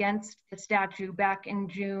vandalism against the statue back in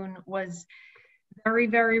June was very,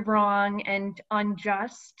 very wrong and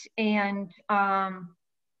unjust. And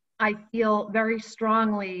I feel very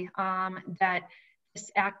strongly that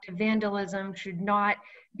this act of vandalism should not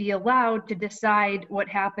be allowed to decide what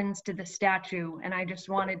happens to the statue. And I just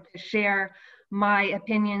wanted to share my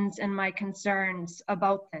opinions and my concerns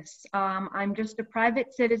about this. I'm just a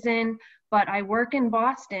private citizen, but I work in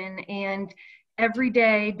Boston, and every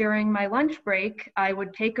day during my lunch break, I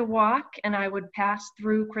would take a walk and I would pass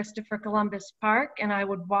through Christopher Columbus Park and I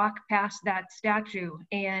would walk past that statue.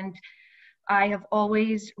 And I have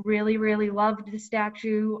always really, really loved the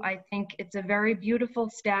statue. I think it's a very beautiful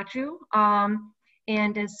statue.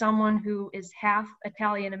 And as someone who is half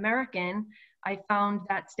Italian American, I found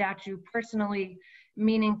that statue personally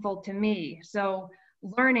meaningful to me. So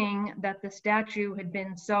learning that the statue had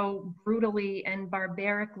been so brutally and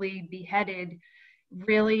barbarically beheaded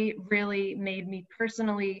really, really made me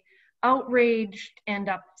personally outraged and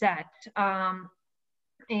upset.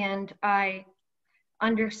 And I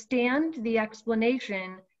understand the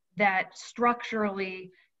explanation that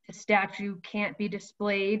structurally the statue can't be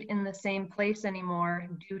displayed in the same place anymore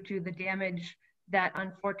due to the damage that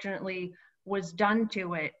unfortunately was done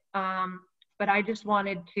to it. But I just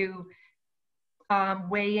wanted to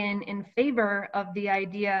weigh in favor of the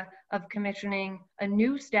idea of commissioning a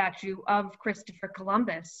new statue of Christopher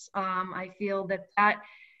Columbus. I feel that that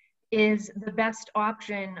is the best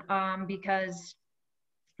option because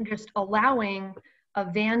just allowing a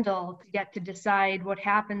vandal to get to decide what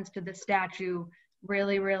happens to the statue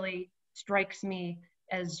really, really strikes me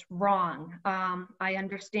as wrong. I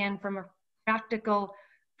understand from a practical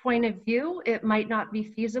point of view, it might not be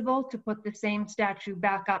feasible to put the same statue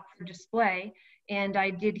back up for display. And I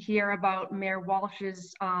did hear about Mayor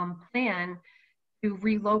Walsh's plan to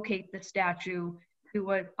relocate the statue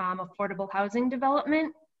to an affordable housing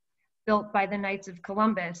development built by the Knights of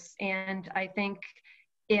Columbus. And I think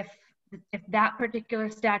if that particular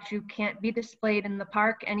statue can't be displayed in the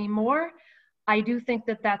park anymore, I do think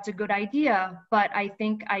that that's a good idea, but I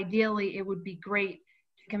think ideally it would be great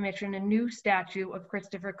to commission a new statue of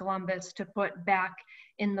Christopher Columbus to put back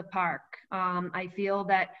in the park. I feel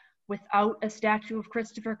that without a statue of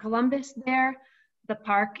Christopher Columbus there, the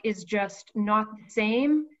park is just not the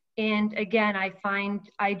same. And again,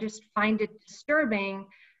 I just find it disturbing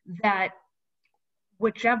that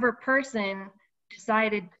whichever person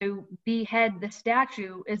decided to behead the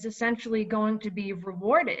statue is essentially going to be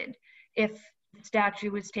rewarded if the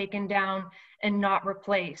statue is taken down and not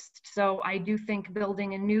replaced. So I do think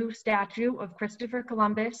building a new statue of Christopher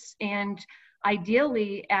Columbus and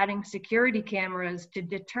ideally adding security cameras to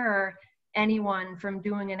deter anyone from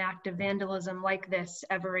doing an act of vandalism like this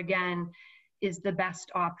ever again is the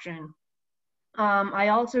best option. I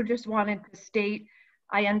also just wanted to state,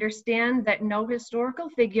 I understand that no historical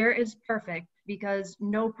figure is perfect because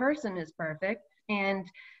no person is perfect, and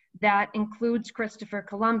that includes Christopher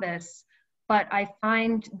Columbus. But I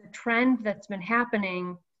find the trend that's been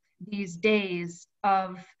happening these days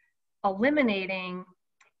of eliminating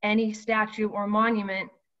any statue or monument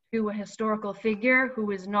to a historical figure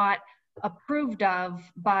who is not approved of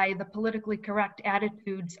by the politically correct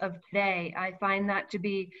attitudes of today. I find that to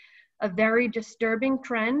be a very disturbing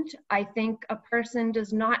trend. I think a person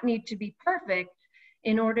does not need to be perfect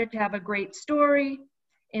in order to have a great story,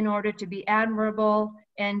 in order to be admirable,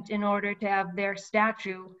 and in order to have their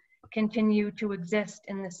statue continue to exist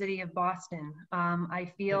in the city of Boston.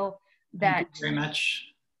 I feel that— Thank you very much.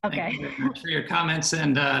 Okay. Thank you very much for your comments,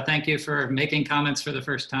 and thank you for making comments for the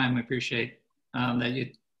first time. We appreciate that you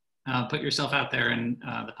put yourself out there in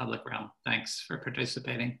the public realm. Thanks for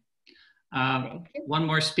participating. One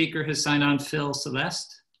more speaker has signed on, Phil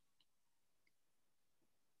Celeste.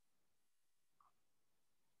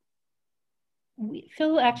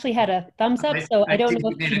 Phil actually had a thumbs up, so I don't know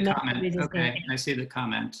if he made a comment. Okay, I see the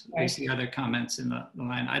comment. I see other comments in the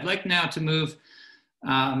line. I'd like now to move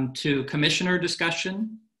to commissioner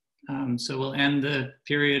discussion. So we'll end the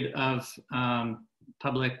period of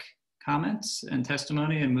public comments and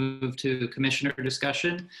testimony and move to commissioner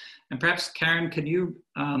discussion. And perhaps, Karen, could you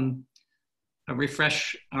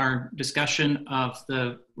refresh our discussion of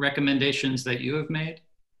the recommendations that you have made?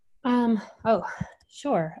 Oh,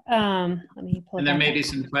 sure. Let me pull it. And there may be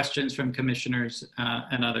some questions from commissioners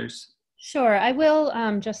and others. Sure, I will,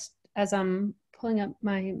 just as I'm pulling up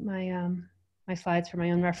my slides for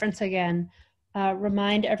my own reference again,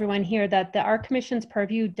 remind everyone here that the Art Commission's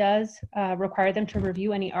purview does require them to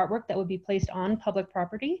review any artwork that would be placed on public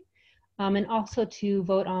property, and also to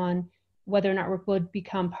vote on whether an artwork would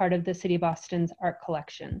become part of the City of Boston's art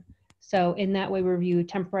collection. So in that way, we review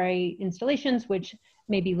temporary installations, which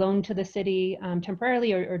may be loaned to the city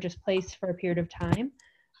temporarily or just placed for a period of time.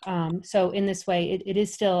 So in this way, it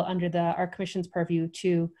is still under the Art Commission's purview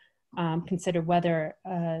to consider whether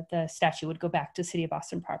the statue would go back to City of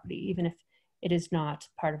Boston property, even if it is not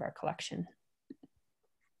part of our collection.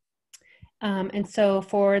 And so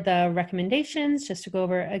for the recommendations, just to go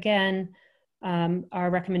over again, our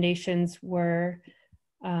recommendations were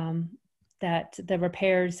that the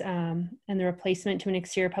repairs and the replacement to an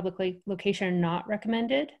exterior public location are not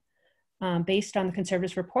recommended based on the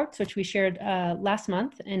conservatives reports, which we shared last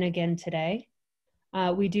month and again today.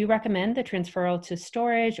 We do recommend the transferal to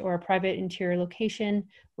storage or a private interior location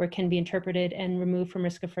where it can be interpreted and removed from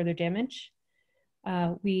risk of further damage.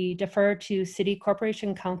 We defer to City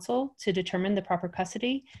Corporation Council to determine the proper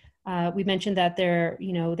custody. We mentioned that there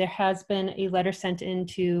has been a letter sent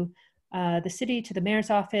into the city to the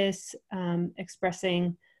mayor's office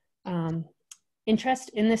expressing interest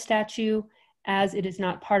in the statue. As it is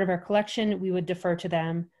not part of our collection, we would defer to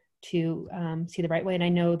them to see the right way. And I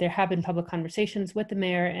know there have been public conversations with the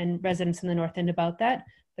mayor and residents in the North End about that,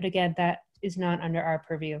 but again, that is not under our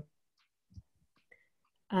purview.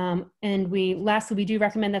 And lastly, we do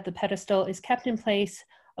recommend that the pedestal is kept in place,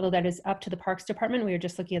 although that is up to the Parks Department. We are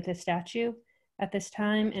just looking at this statue at this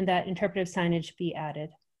time, and that interpretive signage be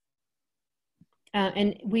added.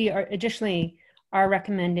 And we are additionally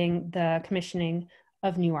recommending the commissioning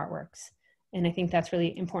of new artworks. And I think that's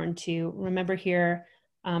really important to remember here.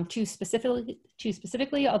 Too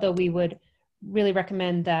specifically, although we would really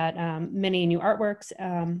recommend that many new artworks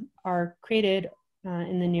are created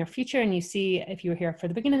in the near future. And you see, if you were here for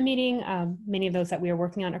the beginning of the meeting, many of those that we are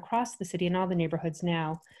working on across the city and all the neighborhoods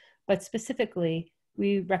now. But specifically,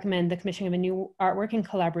 we recommend the commissioning of a new artwork in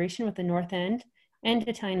collaboration with the North End and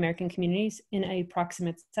Italian American communities in a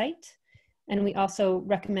proximate site. And we also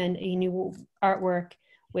recommend a new artwork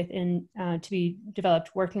within to be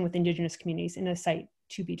developed working with Indigenous communities in a site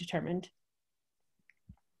to be determined.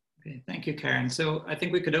 Okay, thank you, Karen. So I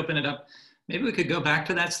think we could open it up. Maybe we could go back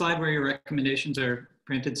to that slide where your recommendations are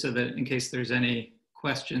printed so that in case there's any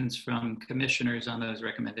questions from commissioners on those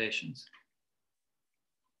recommendations.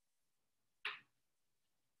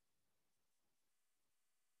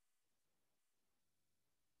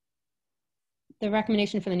 The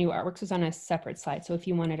recommendation for the new artworks was on a separate slide, so if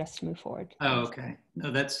you wanted us to move forward. Oh, okay.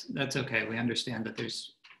 No, that's okay. We understand that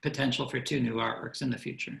there's potential for 2 new artworks in the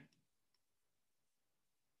future.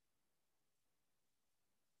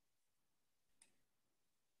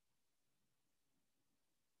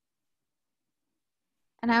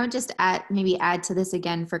 And I would just maybe add to this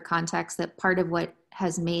again for context that part of what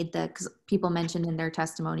has made because people mentioned in their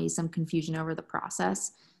testimony some confusion over the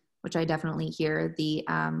process, which I definitely hear. The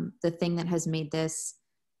thing that has made this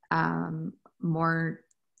more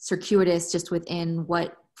circuitous just within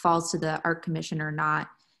what falls to the Art Commission or not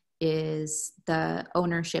is the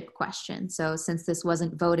ownership question. So since this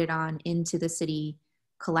wasn't voted on into the city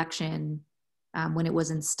collection when it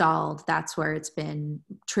was installed, that's where it's been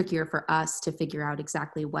trickier for us to figure out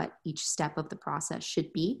exactly what each step of the process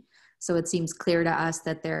should be. So it seems clear to us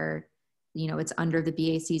that it's under the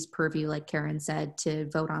BAC's purview, like Karen said, to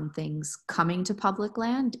vote on things coming to public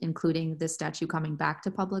land, including this statue coming back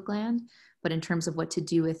to public land. But in terms of what to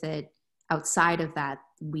do with it outside of that,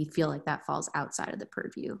 we feel like that falls outside of the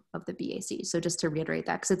purview of the BAC. So just to reiterate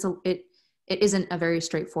that, because it isn't a very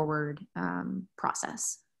straightforward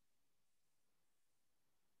process.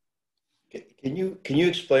 Can you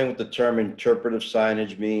explain what the term interpretive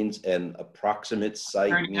signage means and approximate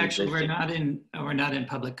site means? Actually, we're not in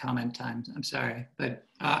public comment time. I'm sorry, but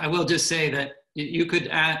I will just say that you could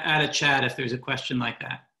add a chat if there's a question like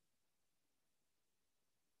that.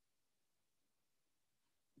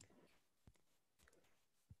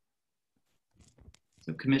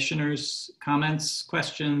 So commissioners, comments,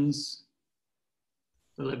 questions,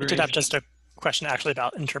 I did have just a question actually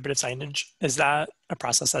about interpretive signage. Is that a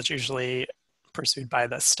process that's usually pursued by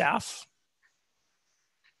the staff?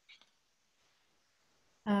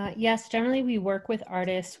 Yes, generally we work with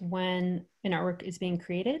artists when an artwork is being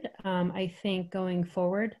created. I think going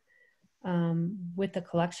forward with the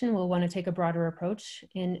collection, we'll want to take a broader approach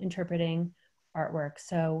in interpreting artwork.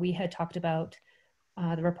 So we had talked about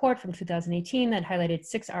the report from 2018 that highlighted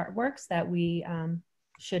 6 artworks that we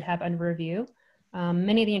should have under review.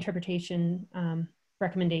 Many of the interpretation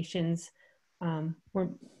recommendations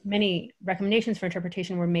many recommendations for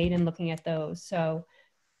interpretation were made in looking at those. So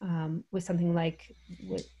with something like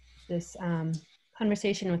with this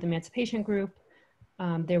conversation with Emancipation Group,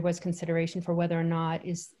 there was consideration for whether or not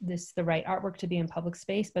is this the right artwork to be in public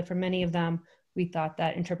space. But for many of them, we thought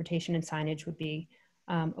that interpretation and signage would be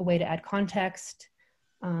a way to add context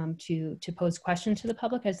to pose questions to the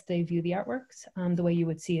public as they view the artworks, the way you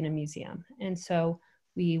would see in a museum. And so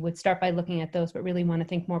we would start by looking at those, but really want to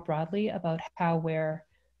think more broadly about how we're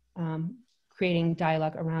creating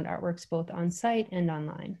dialogue around artworks both on site and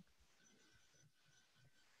online.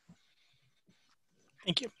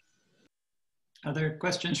 Thank you. Other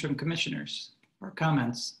questions from commissioners or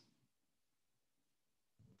comments?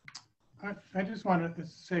 I just wanted to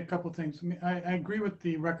say a couple of things. I mean, I agree with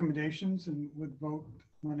the recommendations and would vote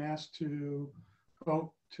when asked to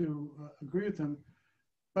vote to agree with them.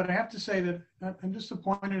 But I have to say that I'm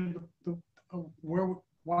disappointed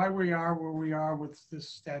why we are where we are with this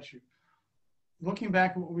statute. Looking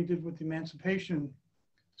back at what we did with the Emancipation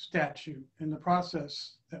statute and the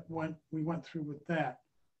process that we went through with that,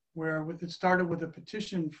 where it started with a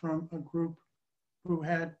petition from a group who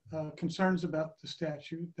had concerns about the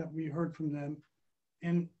statute that we heard from them.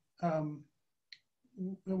 And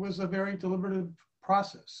it was a very deliberative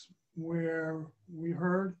process where we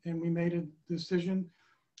heard and we made a decision,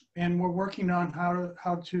 and we're working on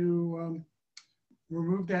how to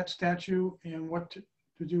remove that statute and what to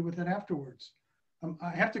do with it afterwards.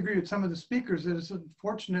 I have to agree with some of the speakers that it's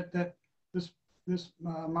unfortunate that this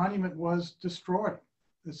monument was destroyed.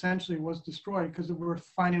 Essentially was destroyed because we're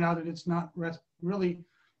finding out that it's not really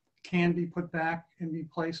can be put back and be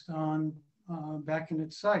placed on back in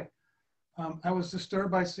its site. I was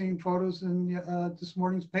disturbed by seeing photos in this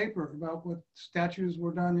morning's paper about what statues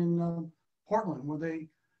were done in Portland, where they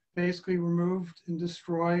basically removed and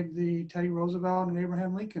destroyed the Teddy Roosevelt and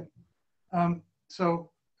Abraham Lincoln.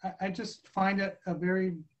 So I just find it a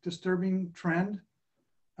very disturbing trend.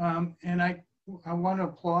 And I want to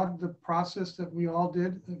applaud the process that we all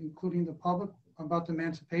did, including the public, about the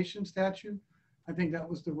Emancipation statute. I think that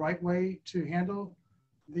was the right way to handle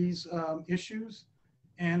these issues.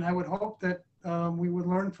 And I would hope that we would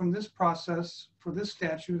learn from this process for this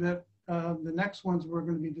statute that the next ones we're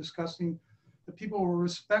going to be discussing, that people will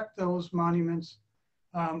respect those monuments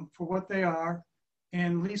for what they are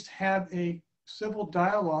and at least have a civil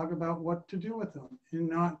dialogue about what to do with them and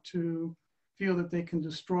not to feel that they can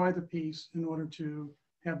destroy the piece in order to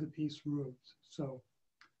have the piece removed. So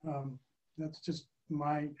that's just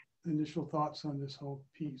my initial thoughts on this whole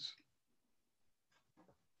piece.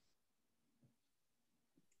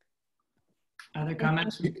 Other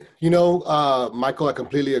comments? You know, Michael, I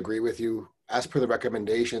completely agree with you as per the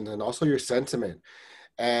recommendations and also your sentiment.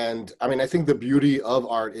 And I mean, I think the beauty of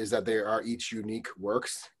art is that they are each unique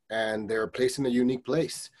works and they're placed in a unique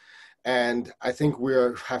place. And I think we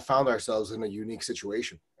have found ourselves in a unique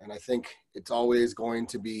situation. And I think it's always going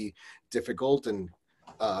to be difficult and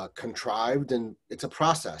contrived, and it's a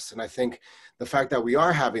process. And I think the fact that we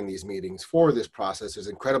are having these meetings for this process is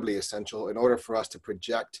incredibly essential in order for us to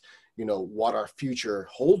project, you know, what our future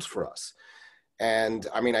holds for us. And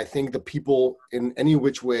I mean, I think the people in any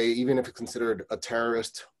which way, even if it's considered a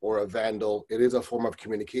terrorist or a vandal, it is a form of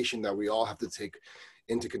communication that we all have to take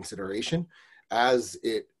into consideration as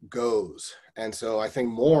it goes. And so I think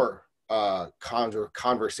more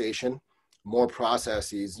conversation, more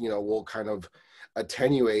processes, you know, will kind of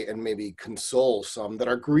attenuate and maybe console some that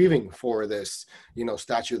are grieving for this, you know,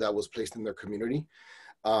 statue that was placed in their community.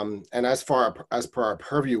 And as per our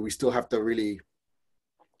purview, we still have to really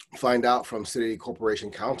find out from City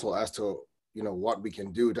Corporation Council as to, you know, what we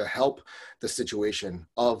can do to help the situation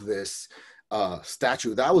of this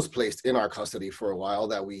statue that was placed in our custody for a while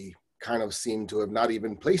that we kind of seem to have not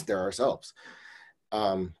even placed there ourselves.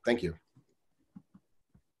 Thank you.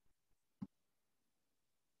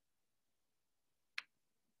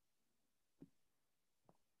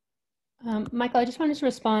 Michael, I just wanted to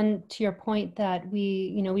respond to your point that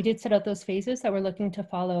we did set out those phases that we're looking to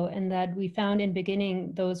follow, and that we found in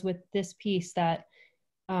beginning those with this piece that,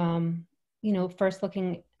 first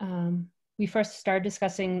looking, we first started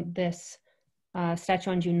discussing this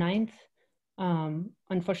statue on June 9th.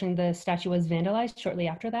 Unfortunately, the statue was vandalized shortly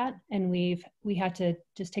after that, and we had to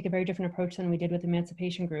just take a very different approach than we did with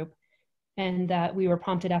Emancipation Group, and that we were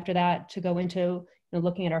prompted after that to go into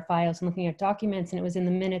looking at our files and looking at documents, and it was in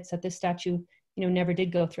the minutes that this statue never did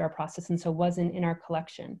go through our process, and so wasn't in our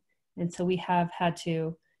collection. And so we have had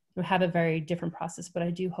to have a very different process, but I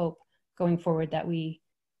do hope going forward that we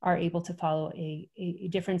are able to follow a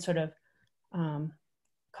different sort of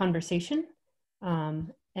conversation,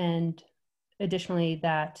 and additionally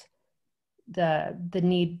that the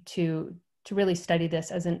need to really study this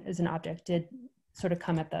as an object did sort of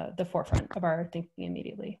come at the forefront of our thinking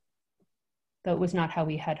immediately, though it was not how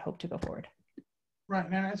we had hoped to go forward. Right,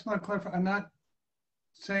 and I just want to clarify, I'm not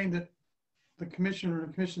saying that the commission or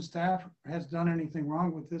the commission staff has done anything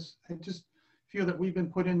wrong with this. I just feel that we've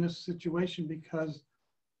been put in this situation because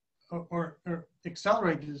or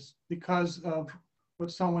accelerate this because of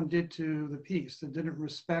what someone did to the piece that didn't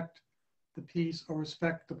respect the piece or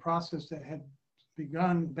respect the process that had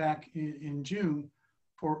begun back in June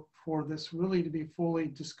for this really to be fully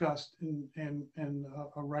discussed and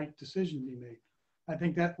a right decision be made. I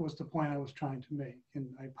think that was the point I was trying to make, and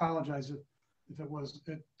I apologize if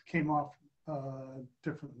it came off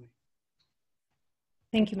differently.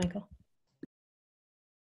 Thank you, Michael.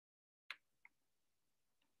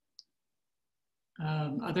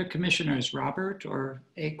 Other commissioners, Robert or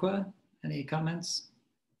Aqua, any comments?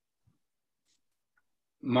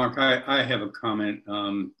 Mark, I have a comment.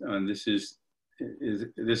 This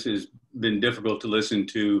has been difficult to listen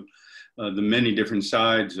to the many different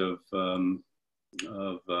sides of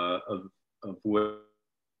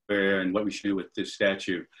where and what we should do with this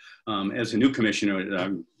statute. As a new commissioner,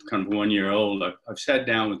 I'm kind of 1 year old. I've sat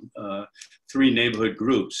down with 3 neighborhood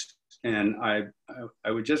groups, and I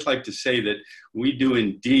would just like to say that we do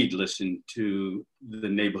indeed listen to the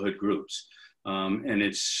neighborhood groups. And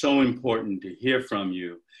it's so important to hear from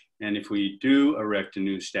you. And if we do erect a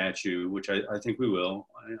new statue, which I think we will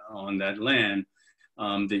on that land,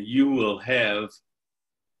 that you will have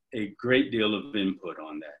a great deal of input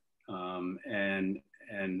on that.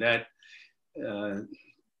 And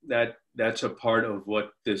that's a part of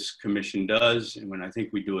what this commission does. And when I think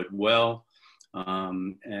we do it well,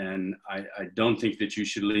 and I don't think that you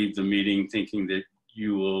should leave the meeting thinking that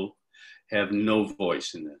you will have no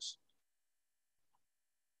voice in this.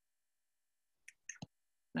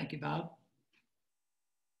 Thank you, Bob.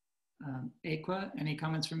 Aqua, any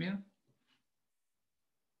comments from you?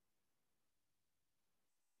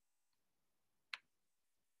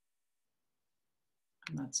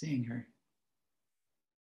 I'm not seeing her.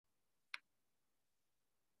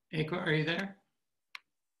 Aqua, are you there?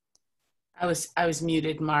 I was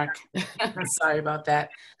muted, Mark. Sorry about that.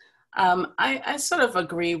 I sort of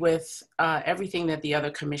agree with everything that the other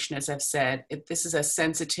commissioners have said. This is a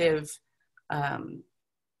sensitive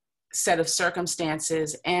set of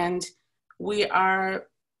circumstances, and we are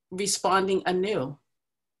responding anew.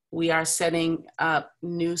 We are setting up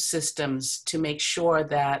new systems to make sure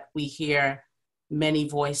that we hear many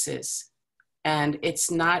voices, and it's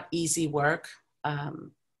not easy work.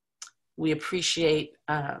 We appreciate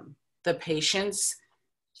the patience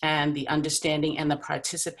and the understanding and the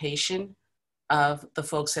participation of the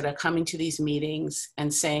folks that are coming to these meetings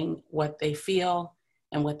and saying what they feel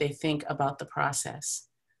and what they think about the process.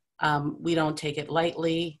 We don't take it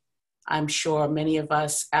lightly. I'm sure many of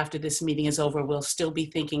us, after this meeting is over, will still be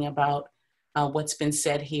thinking about what's been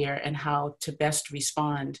said here and how to best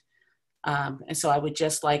respond. And so I would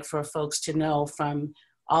just like for folks to know from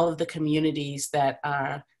all of the communities that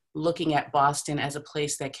are looking at Boston as a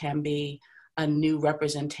place that can be a new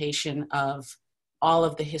representation of all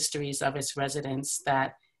of the histories of its residents,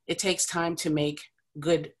 that it takes time to make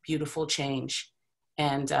good, beautiful change.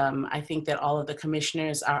 And I think that all of the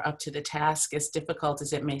commissioners are up to the task, as difficult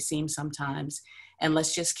as it may seem sometimes. And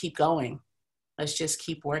let's just keep going. Let's just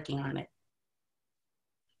keep working on it.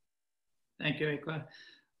 Thank you, Aqua.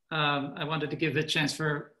 I wanted to give a chance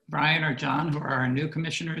for Brian or John, who are our new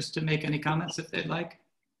commissioners, to make any comments if they'd like.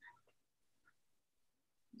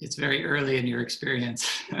 It's very early in your experience.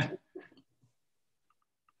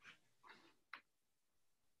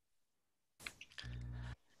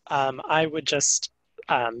 I would just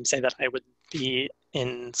say that I would be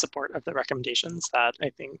in support of the recommendations that I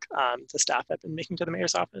think the staff have been making to the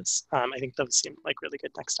mayor's office. I think those seem like really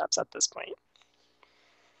good next steps at this point.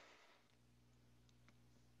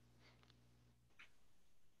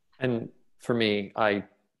 And for me, I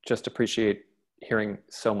just appreciate hearing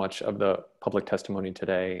so much of the public testimony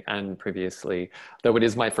today and previously. Though it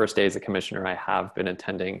is my first day as a commissioner, I have been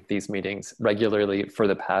attending these meetings regularly for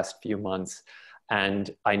the past few months.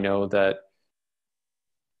 And I know that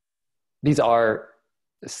these are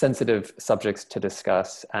sensitive subjects to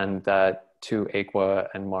discuss, and that to Aqua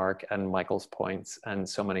and Mark and Michael's points and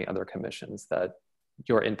so many other commissions, that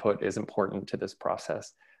your input is important to this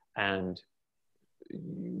process. And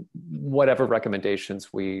whatever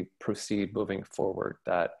recommendations we proceed moving forward,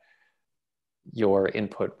 that your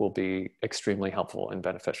input will be extremely helpful and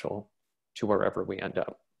beneficial to wherever we end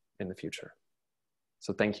up in the future.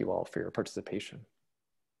 So thank you all for your participation.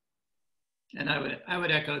 And I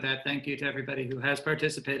would echo that. Thank you to everybody who has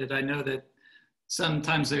participated. I know that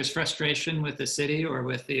sometimes there's frustration with the city or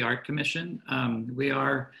with the Art Commission. We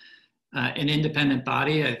are an independent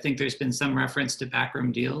body. I think there's been some reference to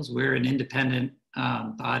backroom deals. We're an independent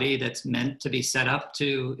body that's meant to be set up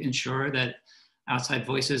to ensure that outside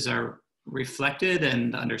voices are reflected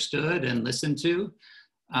and understood and listened to.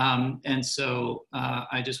 And so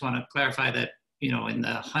I just want to clarify that, you know, in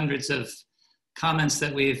the hundreds of comments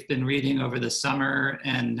that we've been reading over the summer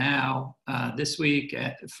and now this week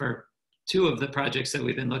for 2 of the projects that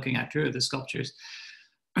we've been looking at, 2 of the sculptures,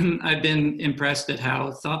 I've been impressed at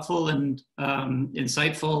how thoughtful and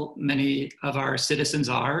insightful many of our citizens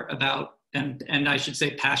are about, and I should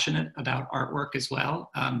say passionate about artwork as well.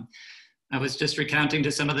 I was just recounting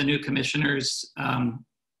to some of the new commissioners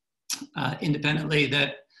independently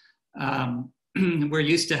that we're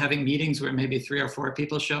used to having meetings where maybe 3 or 4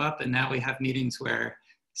 people show up, and now we have meetings where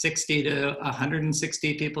 60 to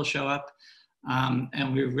 160 people show up.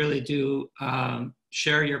 And we really do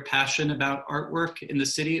share your passion about artwork in the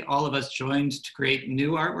city. All of us joined to create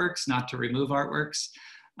new artworks, not to remove artworks.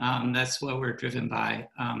 That's what we're driven by.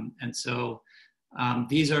 And so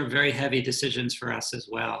these are very heavy decisions for us as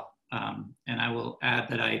well. And I will add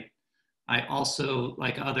that I also,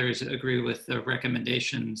 like others, agree with the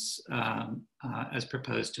recommendations as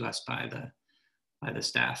proposed to us by the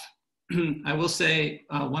staff. I will say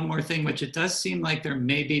one more thing, which it does seem like there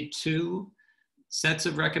may be 2 sets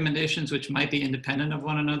of recommendations which might be independent of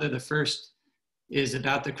one another. The first is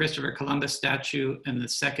about the Christopher Columbus statue, and the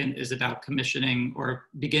second is about commissioning or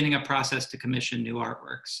beginning a process to commission new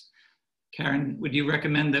artworks. Karen, would you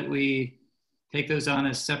recommend that we take those on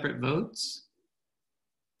as separate votes?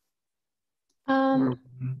 Or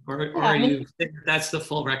are you think that's the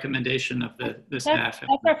full recommendation of the staff?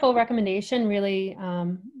 That's our full recommendation, really,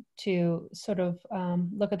 to sort of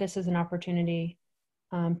look at this as an opportunity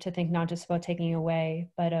to think not just about taking away,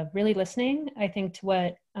 but of really listening. I think to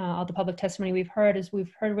what all the public testimony we've heard is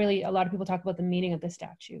we've heard really a lot of people talk about the meaning of the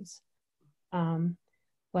statues,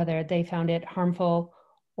 whether they found it harmful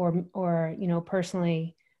or you know,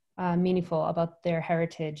 personally meaningful about their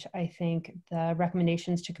heritage. I think the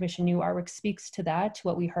recommendations to commission new artwork speaks to that, to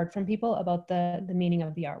what we heard from people about the meaning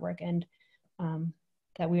of the artwork, and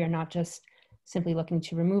that we are not just simply looking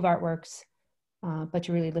to remove artworks, but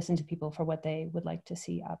to really listen to people for what they would like to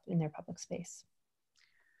see up in their public space.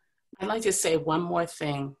 I'd like to say one more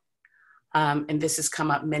thing, and this has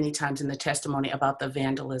come up many times in the testimony about the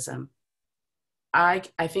vandalism. I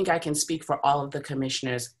think I can speak for all of the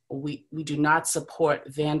commissioners. We do not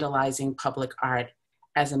support vandalizing public art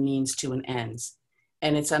as a means to an ends.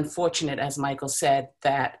 And it's unfortunate, as Michael said,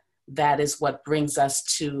 that is what brings us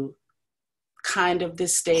to kind of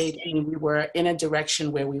this stage. And we were in a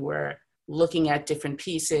direction where we were looking at different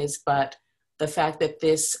pieces, but the fact that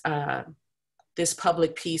this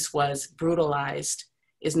public piece was brutalized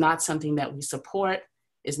is not something that we support,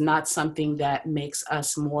 is not something that makes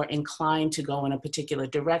us more inclined to go in a particular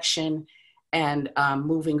direction. And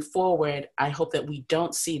moving forward, I hope that we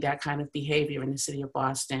don't see that kind of behavior in the city of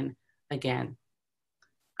Boston again.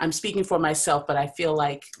 I'm speaking for myself, but I feel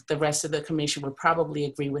like the rest of the commission would probably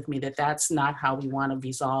agree with me that that's not how we want to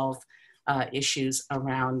resolve issues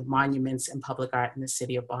around monuments and public art in the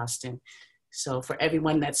city of Boston. So for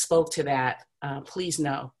everyone that spoke to that, please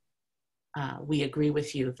know we agree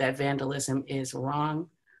with you that vandalism is wrong,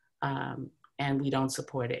 and we don't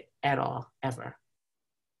support it at all, ever.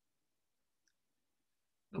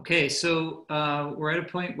 Okay, so we're at a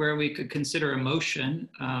point where we could consider a motion.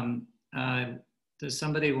 Does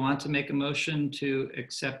somebody want to make a motion to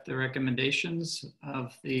accept the recommendations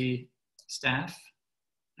of the staff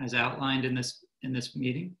as outlined in this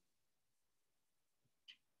meeting?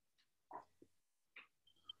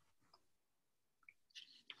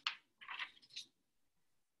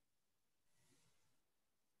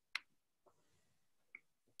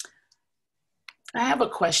 I have a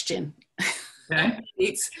question. Okay.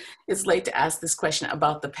 It's late to ask this question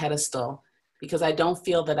about the pedestal, because I don't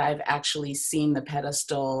feel that I've actually seen the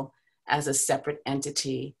pedestal as a separate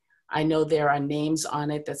entity. I know there are names on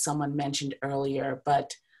it that someone mentioned earlier,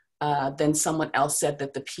 but then someone else said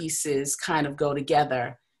that the pieces kind of go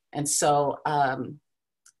together. And so I'm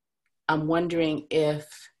wondering if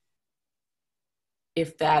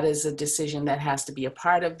that is a decision that has to be a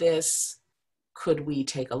part of this. Could we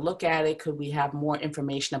take a look at it? Could we have more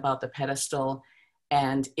information about the pedestal?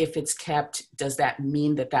 And if it's kept, does that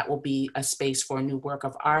mean that that will be a space for a new work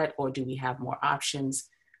of art, or do we have more options?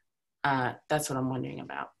 That's what I'm wondering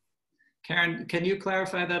about. Karen, can you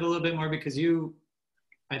clarify that a little bit more? Because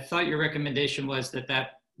I thought your recommendation was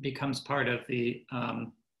that becomes part of the,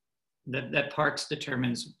 that Parks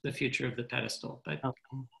determines the future of the pedestal. But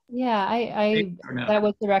yeah, that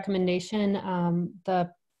was the recommendation. The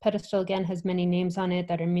pedestal, again, has many names on it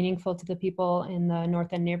that are meaningful to the people in the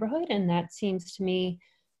North End neighborhood, and that seems to me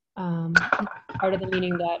part of the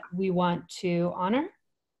meaning that we want to honor,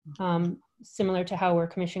 similar to how we're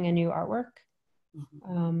commissioning a new artwork.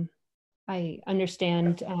 I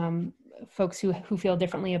understand folks who feel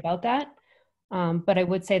differently about that. But I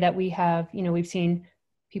would say that we have, we've seen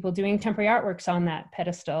people doing temporary artworks on that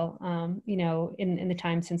pedestal, in the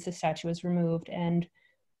time since the statue was removed. And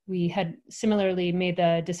we had similarly made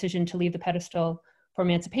the decision to leave the pedestal for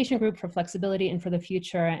Emancipation Group for flexibility and for the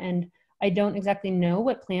future. And I don't exactly know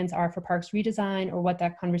what plans are for parks redesign or what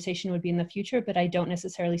that conversation would be in the future, but I don't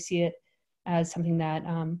necessarily see it as something that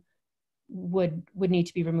would need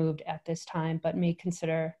to be removed at this time, but may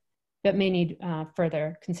need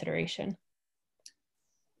further consideration.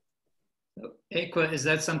 So, Aqua, is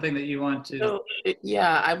that something that you want to? So,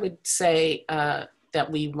 yeah, I would say that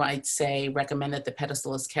we might recommend that the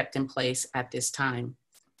pedestal is kept in place at this time,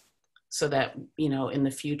 so that, in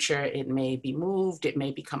the future, it may be moved, it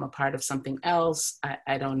may become a part of something else.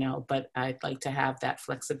 I don't know, but I'd like to have that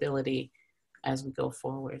flexibility as we go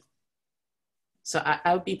forward. So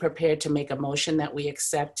I would be prepared to make a motion that we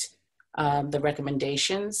accept the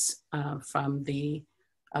recommendations from the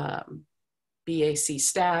BAC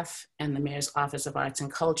staff and the Mayor's Office of Arts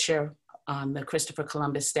and Culture on the Christopher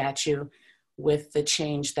Columbus statue, with the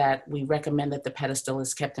change that we recommend that the pedestal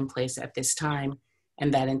is kept in place at this time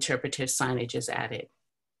and that interpretive signage is added.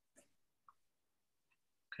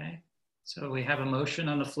 Okay, so we have a motion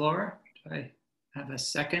on the floor. Do I have a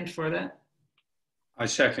second for that? I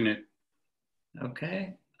second it.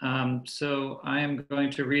 Okay, so I am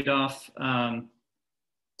going to read off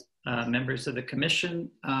members of the commission.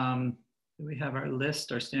 We have our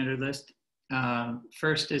list, our standard list.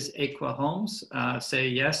 First is Aqua Holmes. Say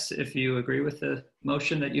yes if you agree with the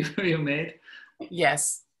motion that you made.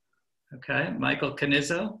 Yes. Okay, Michael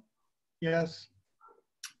Canizzo. Yes.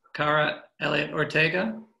 Cara Elliott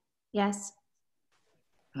Ortega. Yes.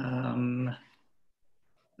 Camilo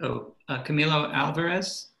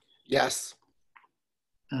Alvarez. Yes.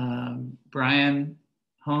 Brian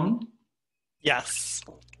Hone. Yes.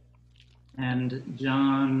 And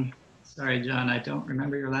John, sorry, John, I don't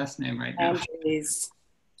remember your last name right now.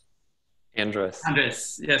 Andres.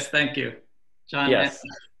 Andres, yes, thank you. John, yes.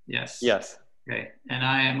 Yes. Yes. Okay, and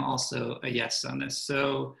I am also a yes on this.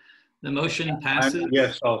 So the motion passes.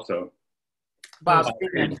 Yes, also. Bob.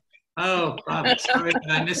 Oh, Bob, sorry that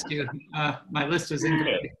I missed you. My list was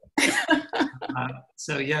incomplete.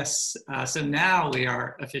 So yes, so now we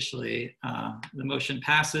are officially, the motion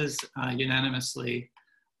passes unanimously.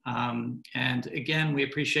 And again, we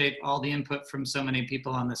appreciate all the input from so many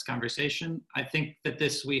people on this conversation. I think that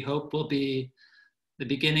this, we hope, will be the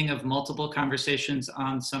beginning of multiple conversations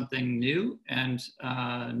on something new and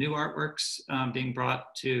new artworks being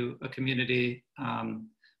brought to a community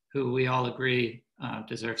who we all agree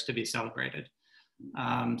deserves to be celebrated.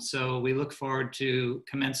 So we look forward to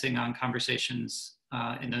commencing on conversations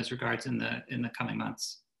in those regards in the coming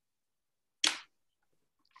months.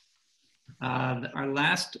 Our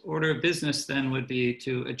last order of business then would be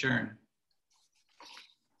to adjourn.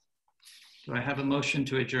 Do I have a motion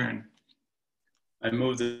to adjourn? I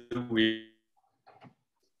move that we.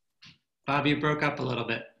 Bob, you broke up a little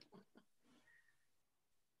bit.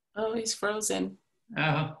 Oh, he's frozen.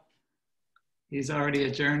 Oh, he's already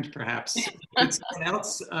adjourned, perhaps. Could someone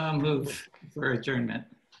else move for adjournment?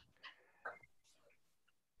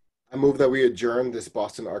 I move that we adjourn this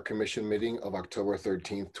Boston Art Commission meeting of October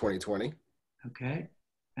 13th, 2020. Okay,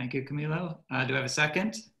 thank you, Camilo. Do I have a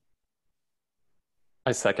second?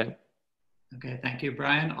 I second. Okay, thank you,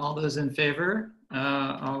 Brian. All those in favor?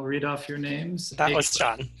 I'll read off your names. That was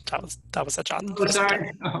John. That was a John. Oh,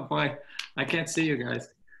 sorry. Oh boy, I can't see you guys.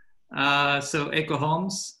 So Aqua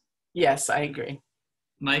Holmes. Yes, I agree.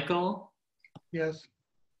 Michael. Yes.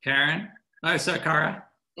 Karen. Oh, sorry, Cara.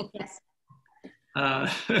 Yes.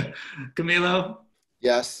 Camilo.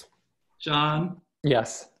 Yes. John.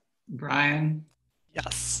 Yes. Brian.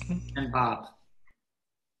 Yes. And Bob.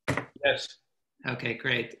 Yes. Okay,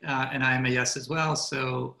 great. And I am a yes as well.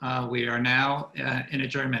 So we are now in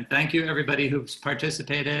adjournment. Thank you, everybody who's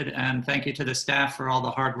participated, and thank you to the staff for all the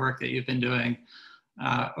hard work that you've been doing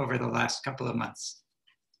over the last couple of months.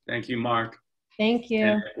 Thank you, Mark. Thank you.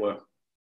 And Aqua.